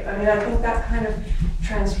be great. I mean, I think that kind of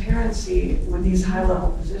transparency with these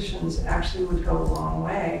high-level positions actually would go a long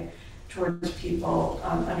way towards people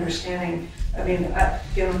understanding. I mean,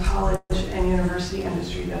 in the college and university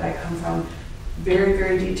industry that I come from, very,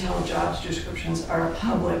 very detailed job descriptions are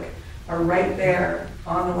right there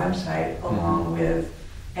on the website along with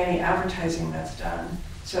any advertising that's done.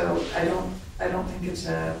 So I don't think it's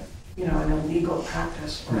an illegal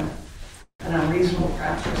practice or an unreasonable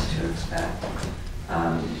practice to expect.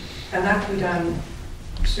 And that can be done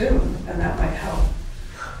soon, and that might help.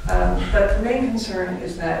 But the main concern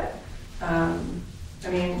is that,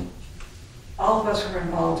 all of us who are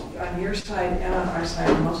involved on your side and on our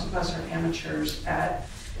side, most of us are amateurs at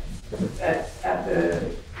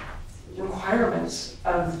the requirements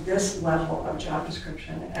of this level of job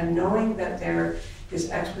description, and knowing that there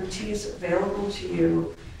is expertise available to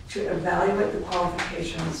you to evaluate the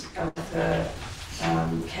qualifications of the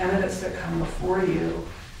candidates that come before you,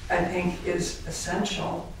 I think is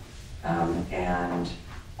essential, and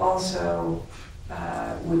also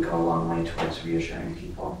would go a long way towards reassuring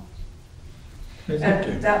people.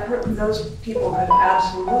 And those people could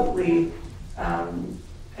absolutely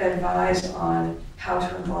advise on how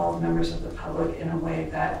to involve members of the public in a way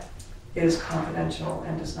that is confidential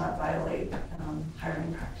and does not violate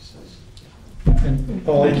hiring practices. And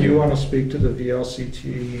Paul, do you want to speak to the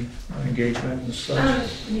VLCT engagement and such? I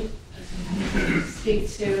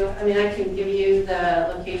can give you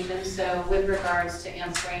the location. So with regards to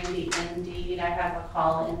answering the Indeed, I have a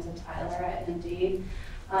call into Tyler at Indeed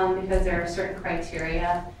because there are certain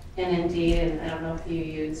criteria in Indeed, and I don't know if you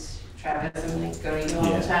use Travis, I'm going to go to you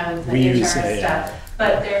all the time with the HR stuff.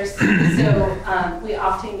 But we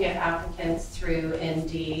often get applicants through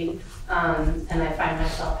Indeed, and I find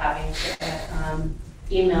myself having to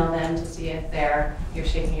email them to see if you're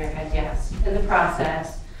shaking your head yes, in the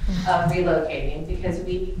process of relocating, because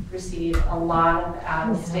we receive a lot of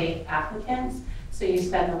out-of-state applicants, so you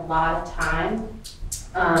spend a lot of time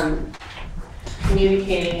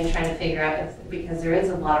communicating and trying to figure out because there is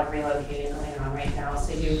a lot of relocating going on right now,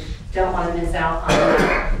 so you don't want to miss out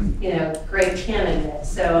on great candidates.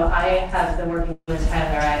 So I have been working with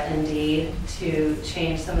Tyler at Indeed to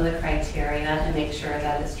change some of the criteria and make sure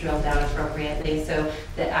that it's drilled down appropriately. So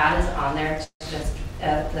the ad is on there,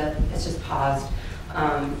 it's just paused.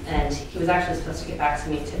 And he was actually supposed to get back to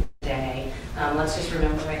me today. Let's just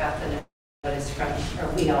remember I got the notice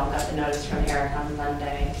we all got the notice from Eric on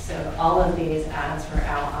Monday. So all of these ads were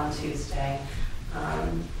out on Tuesday.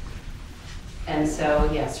 And so,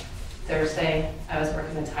 yes, Thursday I was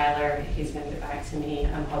working with Tyler. He's going to get back to me.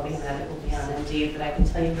 I'm hoping that it will be on Indeed, but I can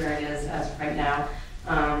tell you where it is as of right now.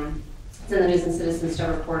 It's in the News and Citizen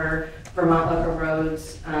Star Reporter, Vermont Local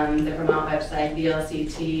Roads, the Vermont website,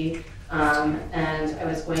 VLCT. And I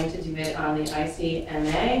was going to do it on the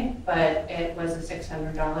ICMA, but it was a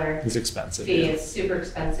 $600 It's expensive, fee. yeah. It's super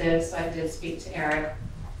expensive, so I did speak to Eric,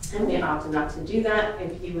 and we opted not to do that.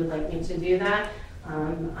 If you would like me to do that,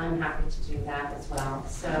 I'm happy to do that as well.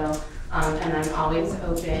 So, and I'm always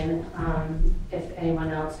open if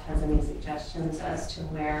anyone else has any suggestions as to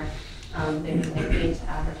where they would like me to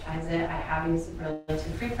advertise it. I have used the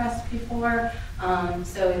Burlington Free Press before,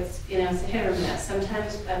 so it's it's a hit or miss.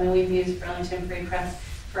 Sometimes we've used Burlington Free Press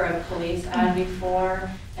for a police ad before,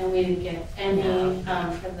 and we didn't get any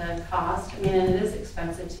for the cost. And it is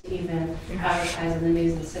expensive to even advertise in the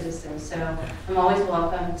News and Citizen. So I'm always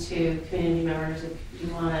welcome to community members if you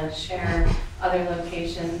want to share other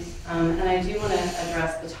locations. And I do want to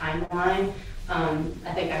address the timeline.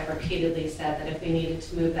 I think I've repeatedly said that if we needed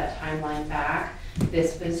to move that timeline back,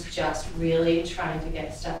 this was just really trying to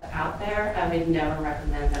get stuff out there. I would never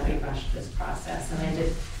recommend that we rush this process, and I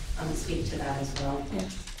did speak to that as well. Yeah.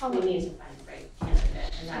 We need to find a great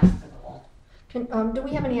candidate, and that's the goal. Do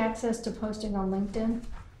we have any access to posting on LinkedIn?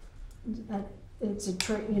 It's a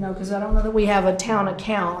trick, because I don't know that we have a town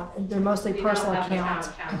account. They're mostly personal accounts.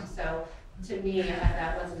 So to me,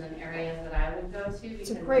 that wasn't an area that I would go to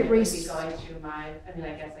because a great it would be resource. going through my, I mean,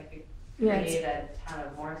 I guess I could Yeah, create a Town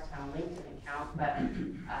of Morristown LinkedIn account, but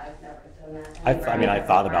I've never done that. I mean, I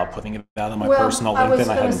thought about putting it out on my Well, personal I was LinkedIn. I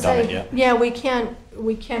gonna hadn't done it say, yet. yeah, we can,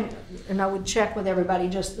 and I would check with everybody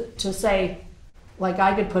just to say, like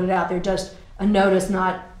I could put it out there, just a notice,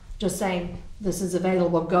 not just saying, this is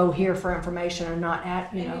available, go here for information, or not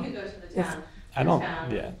at, you And know. you could go to the if- town. I don't, town.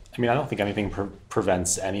 yeah. I mean, I don't think anything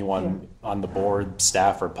prevents anyone on the board,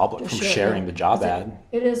 staff, or public To from share, sharing yeah. the job Is it- ad.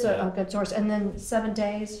 It is a good source, and then 7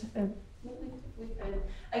 days, We could,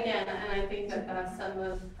 again, and I think that some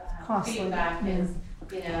of the Costly, feedback yeah. is,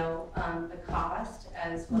 you know, the cost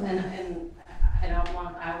as well, and I don't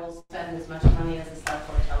want, I will spend as much money as the select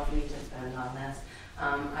board tells me to spend on this.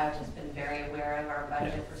 I've just been very aware of our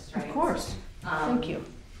budget restraints. of course, thank you.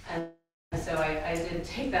 And so I did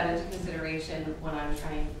take that into consideration when I'm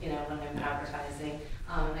trying, you know, when I'm advertising.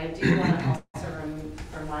 And I do want to also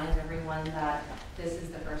remind everyone that this is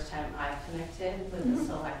the first time I've connected with the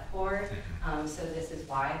select board. So this is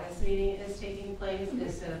why this meeting is taking place,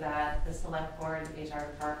 is so that the select board, the HR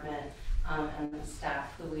department, and the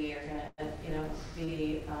staff who we are going to, you know,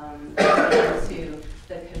 be to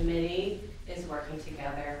the committee is working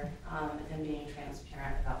together and being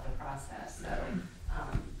transparent about the process. So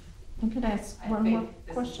And could I ask I one think more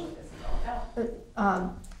this question? is what this is all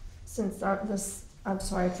about. Since I'm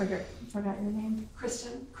sorry, I forgot your name.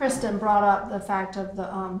 Kristen? Kristen brought up the fact of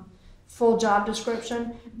the full job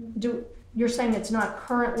description. You're saying it's not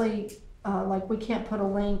currently, like we can't put a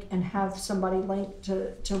link and have somebody link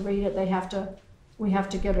to read it, we have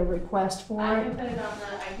to get a request for I it? can put it on the,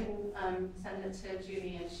 I can send it to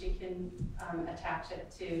Judy and she can attach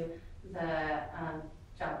it to the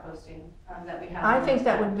job posting that we have. I on think the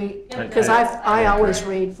that site. would be, Yeah, because I always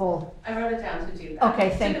read full. I wrote it down to do that.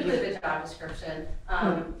 Okay, thank you. Typically the job description,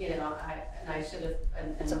 you know, I should have,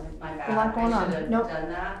 and my bad, a lot going I on. should have Nope. done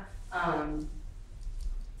that.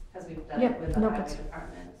 Because we've done Yep, it with the nope, highway it's-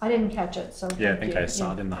 department. I didn't catch it, so. Yeah, I thank think you. I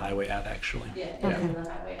saw it in the highway ad, actually. Yeah, it's Okay. in the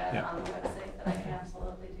highway ad Yeah. on the website, but I can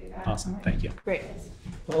absolutely do that. Awesome, thank you. Great.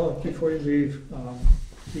 Paula, before you leave,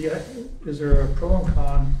 is there a pro and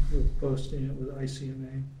con with posting it with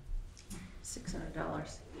ICMA?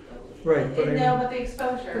 $600. Right, but I No, mean, but the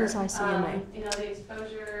exposure. What is ICMA? You know, the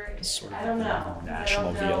exposure, It's sort I of don't the know. I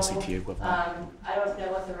national don't know, VLCT equivalent. I don't know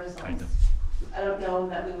what the Kind results, of. I don't know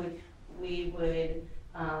that we would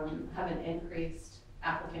have an increased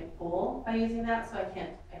applicant pool by using that, so I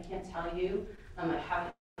can't tell you. I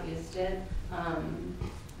haven't used it.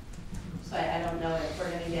 So I don't know if we're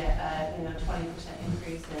gonna get a, 20%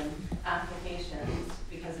 increase in applications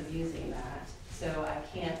because of using that. So I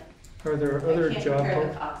can't, are there I other can't job, compare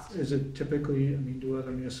the cost. is it typically, do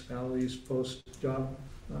other municipalities post job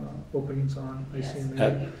openings on Yes.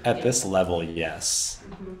 ICMA? At this level, yes.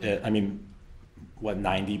 Mhm. What,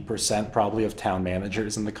 90% probably of town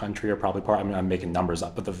managers in the country are probably I'm making numbers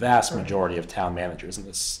up, but the vast majority of town managers in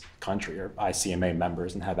this country are ICMA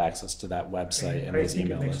members and have access to that website and I those think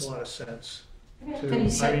it email makes lists. a lot of sense. Okay. Can you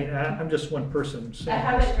say- I'm just one person I saying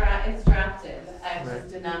have this. it it's drafted. I Right.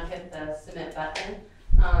 just did not hit the submit button.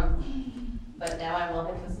 But now I will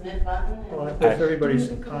hit the submit button. Well, and- if everybody's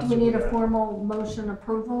in Do concert we need with a that. formal motion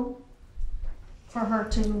approval for her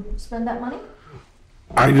to spend that money?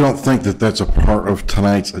 I don't think that that's a part of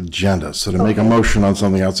tonight's agenda, so to make a Okay. motion on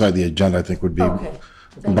something outside the agenda, I think would be. Okay.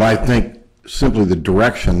 But I think simply the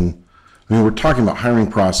direction, we're talking about hiring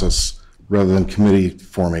process rather than committee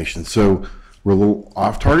formation, so we're a little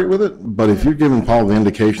off target with it, but if you're giving Paul the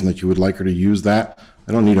indication that you would like her to use that,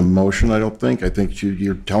 I don't need a motion, I don't think. I think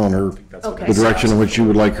you're telling her Okay. the direction in which you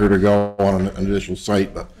would like her to go on an additional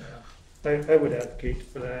site, but I would advocate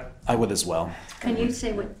for that. I would as well. Can you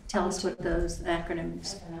tell us what those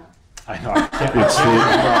acronyms? I know. I can't-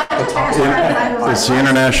 it's the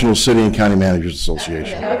International City and County Managers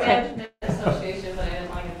Association. I management association, but I didn't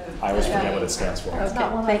want to get the. I always forget what it stands for. It's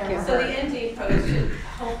not one Thank I've you. ever So heard. the Indeed post should,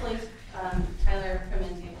 hopefully, Tyler from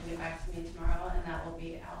Indeed will get back to me tomorrow, and that will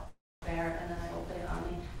be out there, and then I will put it on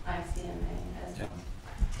the ICMA as well.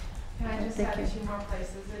 Can I just Thank add you. 2 more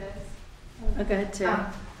places it is? Oh, go ahead,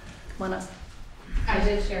 Sarah. Come on up. I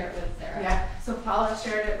did share it with Sarah. Yeah, so Paula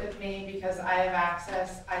shared it with me because I have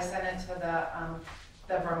access, I sent it to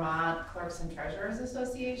the Vermont Clerks and Treasurers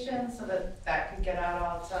Association so that could get out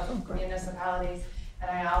all to municipalities. And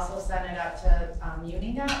I also sent it out to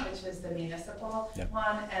Uninet, which is the municipal Yep.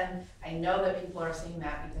 one, and I know that people are seeing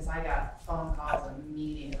that because I got phone calls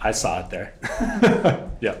immediately. I saw it there.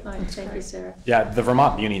 Yeah. All right, thank you, Sarah. Yeah, the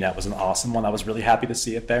Vermont Uninet was an awesome one. I was really happy to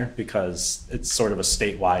see it there because it's sort of a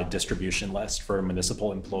statewide distribution list for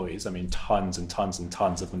municipal employees. I mean, tons and tons and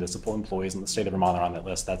tons of municipal employees in the state of Vermont are on that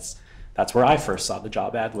list. That's where I first saw the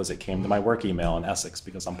job ad. Was it came to my work email in Essex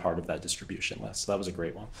because I'm part of that distribution list. So that was a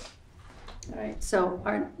great one. All right, so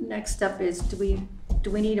our next step is, do we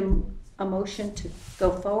need a motion to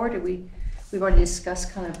go forward? We've already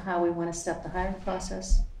discussed kind of how we want to step the hiring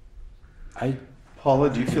process. Paula,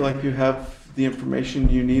 do you feel like you have the information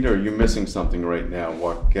you need, or are you missing something right now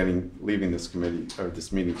while leaving this committee or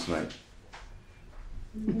this meeting tonight?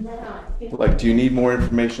 Like, do you need more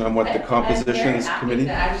information on what the composition of this committee?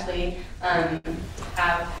 I'm very happy to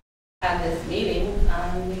actually have this meeting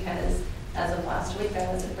because as of last week, I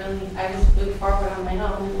just moved forward on my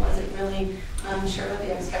own and wasn't really sure what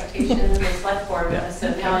the expectations of the select board was.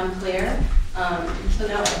 So now I'm clear. So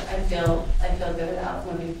now I feel good about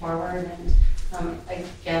moving forward. And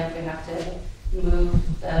again, if we have to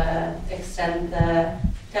extend the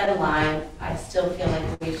deadline, I still feel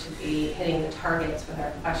like we should be hitting the targets with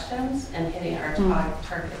our questions and hitting our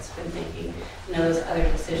targets with making those other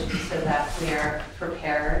decisions so that we are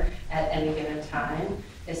prepared at any given time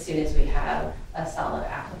as soon as we have a solid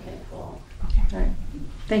applicant pool. All right,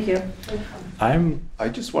 thank you. I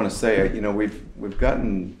just want to say, we've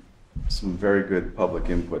gotten some very good public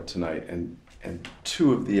input tonight, and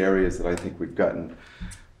two of the areas that I think we've gotten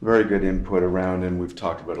very good input around, and we've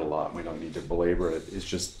talked about a lot, we don't need to belabor it, it's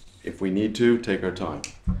just, if we need to, take our time,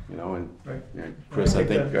 and Right. Chris, I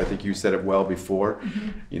think you said it well before.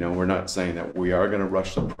 We're not saying that we are going to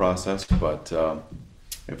rush the process, but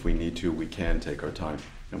if we need to, we can take our time,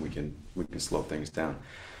 and we can slow things down.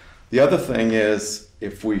 The other thing is,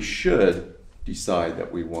 if we should decide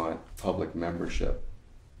that we want public membership,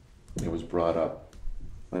 it was brought up,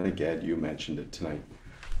 I think Ed, you mentioned it tonight,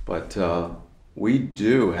 but we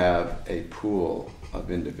do have a pool of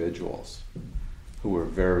individuals who are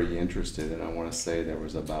very interested, and I want to say there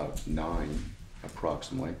was about 9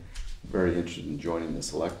 approximately, very interested in joining the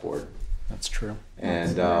select board. That's true.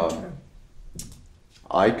 And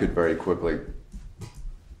I could very quickly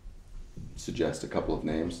suggest a couple of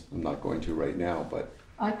names. I'm not going to right now, but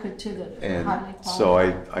I could too, that are and highly so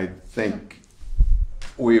qualified. I think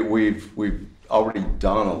we've already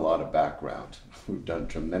done a lot of background. We've done a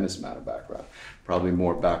tremendous amount of background, probably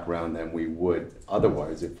more background than we would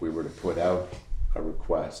otherwise if we were to put out a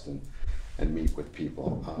request and meet with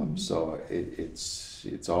people. So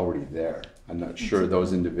it's already there. I'm not sure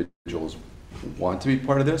those individuals want to be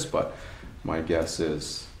part of this, but my guess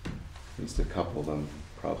is at least a couple of them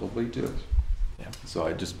probably do. Yeah. So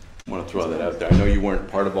I just want to throw that out there. I know you weren't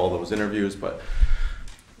part of all those interviews, but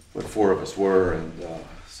 4 of us were, and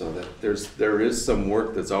so that there is some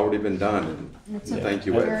work that's already been done. And thank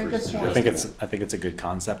you, Ed, for suggesting I think it's a good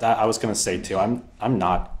concept. I was going to say too, I'm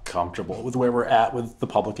not comfortable with where we're at with the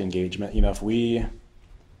public engagement. If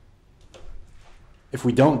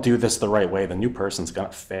we don't do this the right way, the new person's going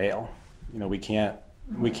to fail. We can't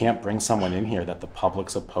bring someone in here that the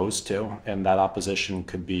public's opposed to, and that opposition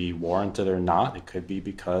could be warranted or not. It could be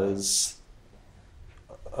because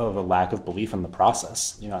of a lack of belief in the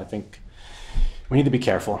process. I think we need to be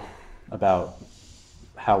careful about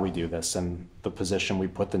how we do this and the position we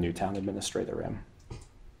put the new town administrator in.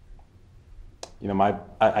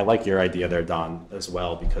 I like your idea there, Don, as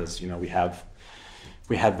well, because we have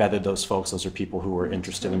vetted those folks. Those are people who are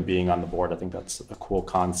interested in being on the board. I think that's a cool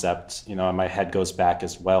concept. And my head goes back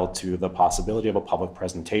as well to the possibility of a public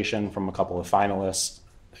presentation from a couple of finalists.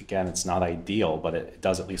 Again, it's not ideal, but it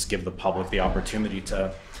does at least give the public the opportunity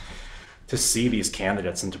to see these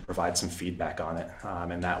candidates and to provide some feedback on it.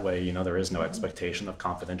 And that way, there is no expectation of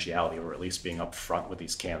confidentiality, or at least being upfront with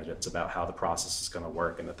these candidates about how the process is going to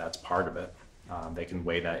work and that that's part of it. They can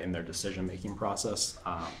weigh that in their decision-making process.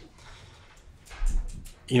 I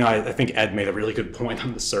think Ed made a really good point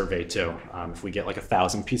on the survey too. If we get like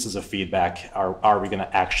 1,000 pieces of feedback, are we going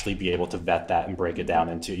to actually be able to vet that and break it down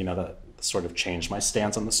into, the sort of change my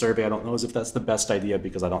stance on the survey? I don't know as if that's the best idea,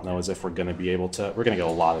 because I don't know as if we're going to be able to, we're going to get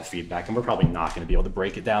a lot of feedback, and we're probably not going to be able to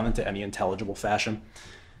break it down into any intelligible fashion.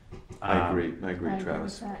 I agree,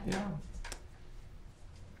 Travis. Yeah.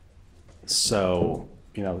 So,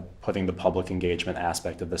 putting the public engagement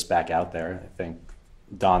aspect of this back out there, I think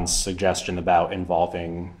Don's suggestion about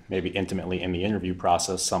involving maybe intimately in the interview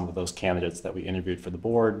process some of those candidates that we interviewed for the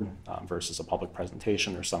board versus a public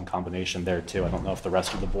presentation or some combination there too. I don't know if the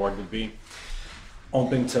rest of the board would be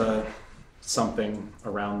open to something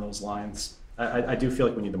around those lines. I do feel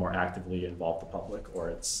like we need to more actively involve the public, or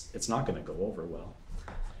it's not going to go over well.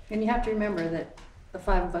 And you have to remember that the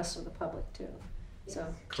 5 of us are the public too. So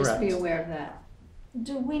just be Correct. aware of that.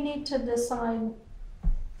 Do we need to decide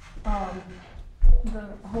the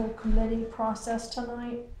whole committee process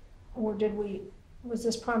tonight? Or was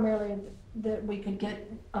this primarily that we could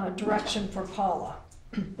get direction for Paula,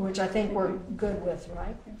 which I think we're good with,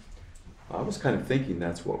 right? I was kind of thinking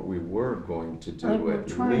that's what we were going to I think do we're at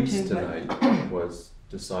trying least to, but- tonight, was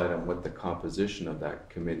decide on what the composition of that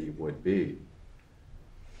committee would be.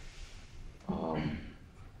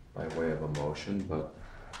 By way of a motion, but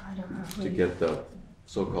I don't know. to get the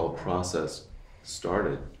so-called process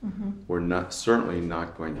started, Mhm. we're certainly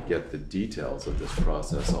not going to get the details of this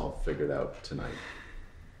process all figured out tonight.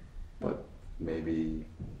 But maybe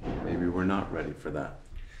we're not ready for that.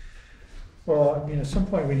 Well, I mean, at some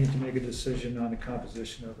point, we need to make a decision on the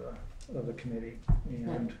composition of the committee.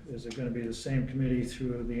 And is it gonna be the same committee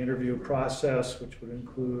through the interview process, which would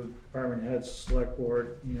include department heads, select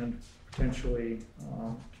board, and potentially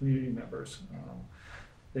community members?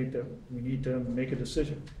 I think that we need to make a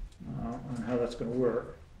decision on how that's gonna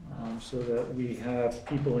work, so that we have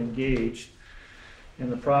people engaged in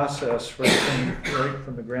the process right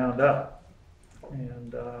from the ground up.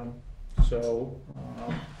 And so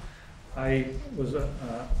I was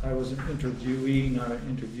an interviewee, not an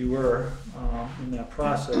interviewer, in that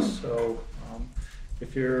process. So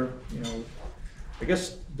if you're, I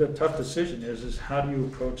guess the tough decision is how do you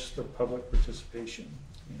approach the public participation?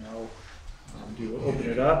 Do you open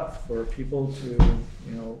it up for people to,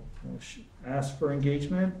 ask for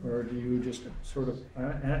engagement, or do you just sort of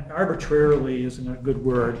arbitrarily isn't a good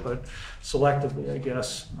word, but selectively, I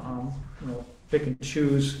guess, pick and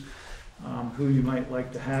choose who you might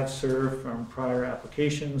like to have serve from prior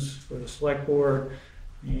applications for the select board?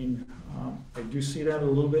 I mean, I do see that a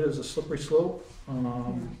little bit as a slippery slope,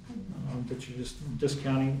 that you're just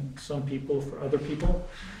discounting some people for other people.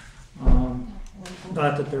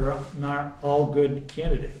 Not that they're not all good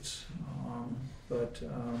candidates, but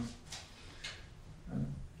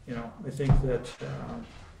I think that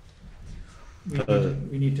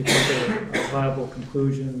we need to come to a viable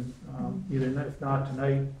conclusion, either if not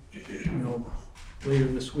tonight, later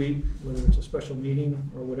this week, whether it's a special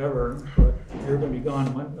meeting or whatever. But you're going to be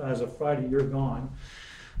gone as of Friday. You're gone,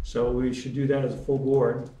 so we should do that as a full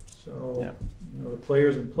board. So. Yeah. The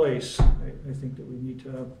players in place, I think that we need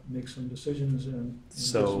to make some decisions and give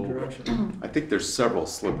some direction. I think there's several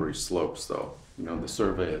slippery slopes, though. The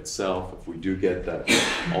survey itself, if we do get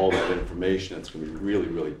all that information, it's going to be really,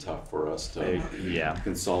 really tough for us to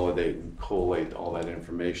consolidate and collate all that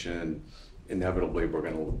information. Inevitably,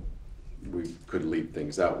 we could leave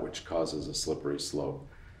things out, which causes a slippery slope.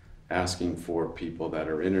 Asking for people that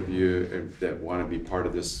are interviewed, that want to be part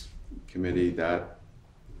of this committee, that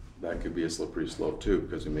could be a slippery slope too,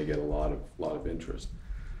 because we may get a lot of interest.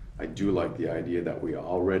 I do like the idea that we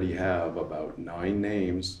already have about 9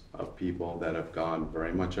 names of people that have gone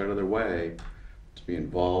very much out of their way to be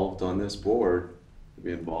involved on this board, to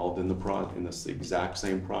be involved in this exact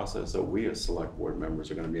same process that we as select board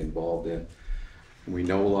members are going to be involved in. And we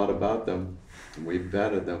know a lot about them, and we've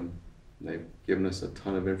vetted them. And they've given us a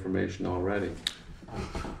ton of information already.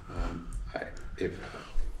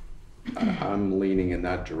 I'm leaning in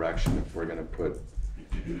that direction. If we're going to put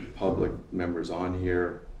public members on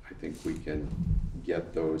here, I think we can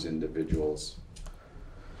get those individuals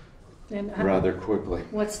rather quickly.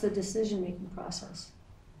 What's the decision-making process?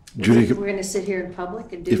 Judy, We're going to sit here in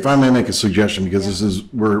public and do if this? I may make a suggestion, because this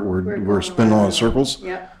is, we're spinning all in circles.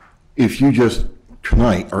 Yep. If you just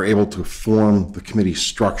tonight are able to form the committee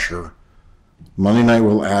structure, Monday night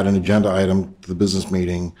we'll add an agenda item to the business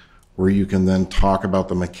meeting where you can then talk about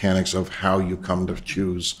the mechanics of how you come to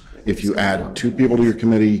choose. If you add 2 people to your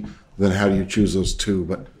committee, then how do you choose those 2?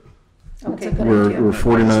 But Okay. we're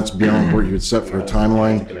 40 minutes beyond where you had set for a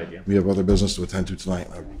timeline. We have other business to attend to tonight.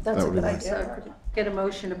 That's That a would be good nice. idea. So get a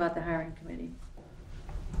motion about the hiring committee.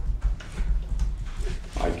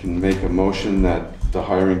 I can make a motion that the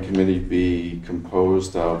hiring committee be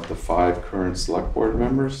composed of the 5 current select board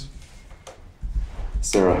members.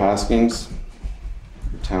 Sarah Haskins,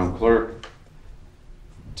 town clerk,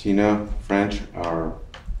 Tina French, our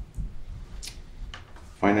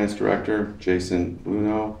finance director, Jason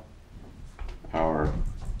Luno, our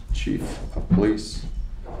chief of police,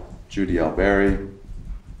 Judy Alberry,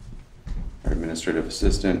 our administrative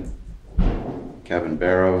assistant, Kevin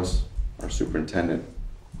Barrows, our superintendent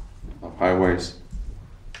of highways,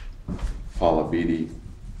 Paula Beatty,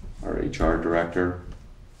 our HR director,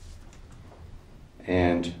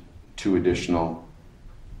 and 2 additional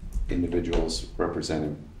individuals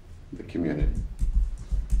representing the community.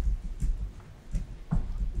 I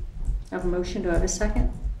have a motion, do I have a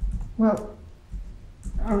second? Well,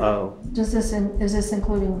 is this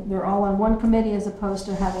including, they're all on one committee as opposed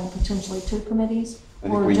to having potentially two committees? I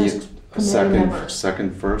think Or we just need a committee members?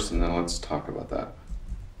 second first, and then let's talk about that.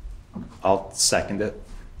 I'll second it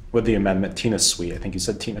with the amendment. Tina Sweet, I think you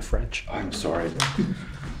said Tina French. I'm sorry.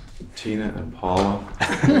 Tina and Paula.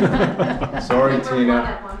 Sorry,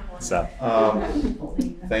 Tina. So,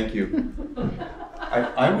 Thank you.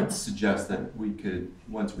 I would suggest that we could,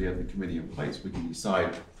 once we have the committee in place, we can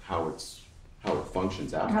decide how it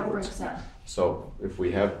functions How it afterwards. breaks up. So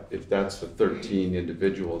if that's the 13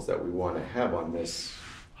 individuals that we want to have on this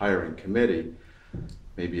hiring committee,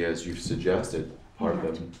 maybe as you've suggested, part of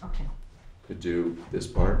them Okay. could do this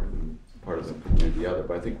part, and part of them could do the other.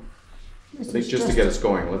 But I think just to get us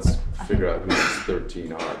going, let's figure out who these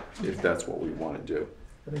 13 are, if that's what we want to do.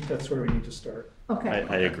 I think that's where we need to start. Okay.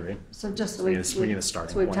 I agree. So just, We need a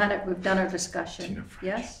starting So we've point. done it, we've done our discussion,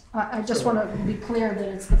 yes? I just want to be clear that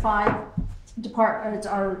it's the 5 it's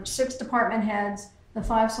our 6 department heads, the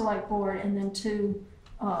 5 select board, and then 2,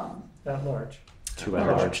 At large. 2 at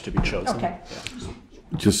large to be chosen. okay.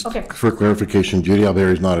 Just Okay. for clarification, Judy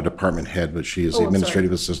Alberry is not a department head, but she is Oh, the I'm sorry.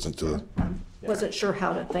 administrative assistant to the. Wasn't sure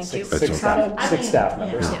how to, thank you. Six Six staff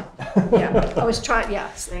members. Yeah, I was trying,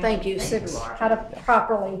 yes, thank you, 6, how to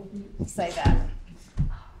properly say that.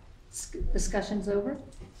 Discussion's over?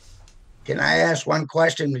 Can I ask one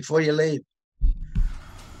question before you leave?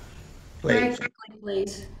 Very Please. quickly,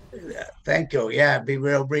 please. Thank you. Yeah, be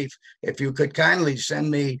real brief. If you could kindly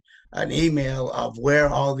send me an email of where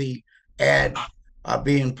all the ads are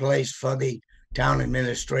being placed for the town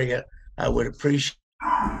administrator, I would appreciate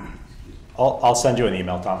I'll send you an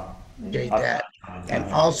email, Tom. that. And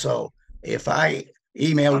also, if I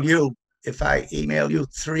email you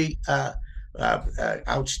 3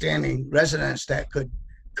 outstanding residents that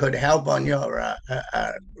could help on your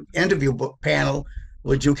interview book panel,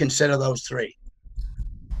 would you consider those 3?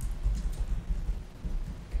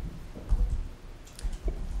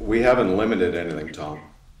 We haven't limited anything, Tom.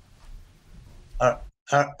 All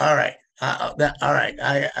right. All right.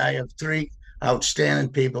 I have 3 outstanding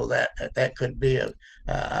people that could be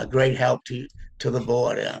a great help to the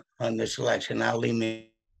board on this election. I'll email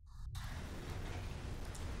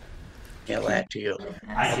that to you.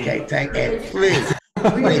 Okay, thank you. Please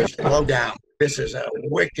slow down. This is a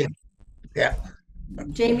wicked, yeah.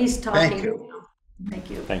 Jamie's talking. Thank you. Thank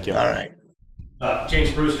you. Thank you. All right.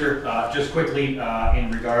 James Brewster, just quickly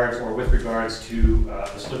in regards or with regards to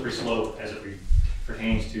the slippery slope as it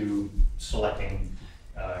pertains to selecting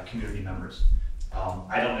community members.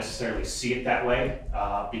 I don't necessarily see it that way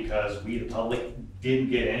because we, the public,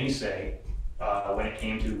 didn't get any say when it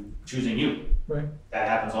came to choosing you. Right. That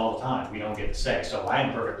happens all the time. We don't get to say. So I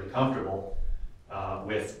am perfectly comfortable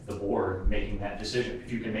with the board making that decision.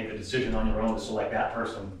 If you can make the decision on your own to select that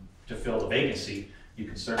person to fill the vacancy, you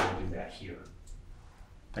can certainly do that here.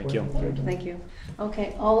 Thank you. Thank you.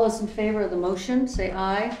 Okay, all those in favor of the motion, say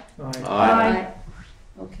aye. Aye. Aye.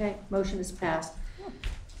 Okay, motion is passed.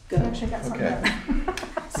 Good. Actually got something Okay.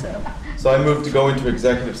 done. So I move to go into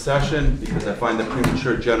executive session because I find that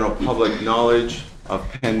premature general public knowledge of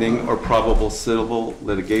pending or probable civil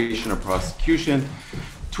litigation or prosecution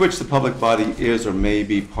to which the public body is or may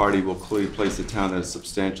be party will clearly place the town at a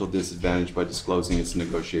substantial disadvantage by disclosing its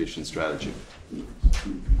negotiation strategy.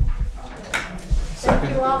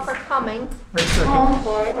 Thank you all for coming.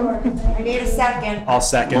 I need a second. I'll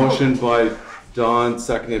second. Motion by Don,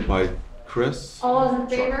 seconded by Chris. All those in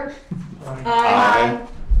favor? Aye.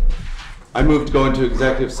 I move to go into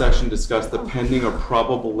executive session, discuss the pending or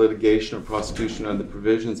probable litigation or prosecution under the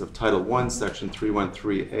provisions of Title I, Section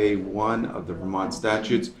 313A1 of the Vermont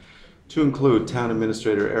statutes, to include Town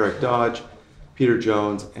Administrator Eric Dodge, Peter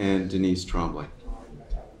Jones, and Denise Tremblay.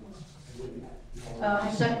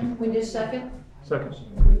 Second, we do second? Second.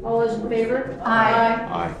 All those in favor? Aye.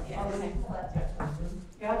 Aye. Okay.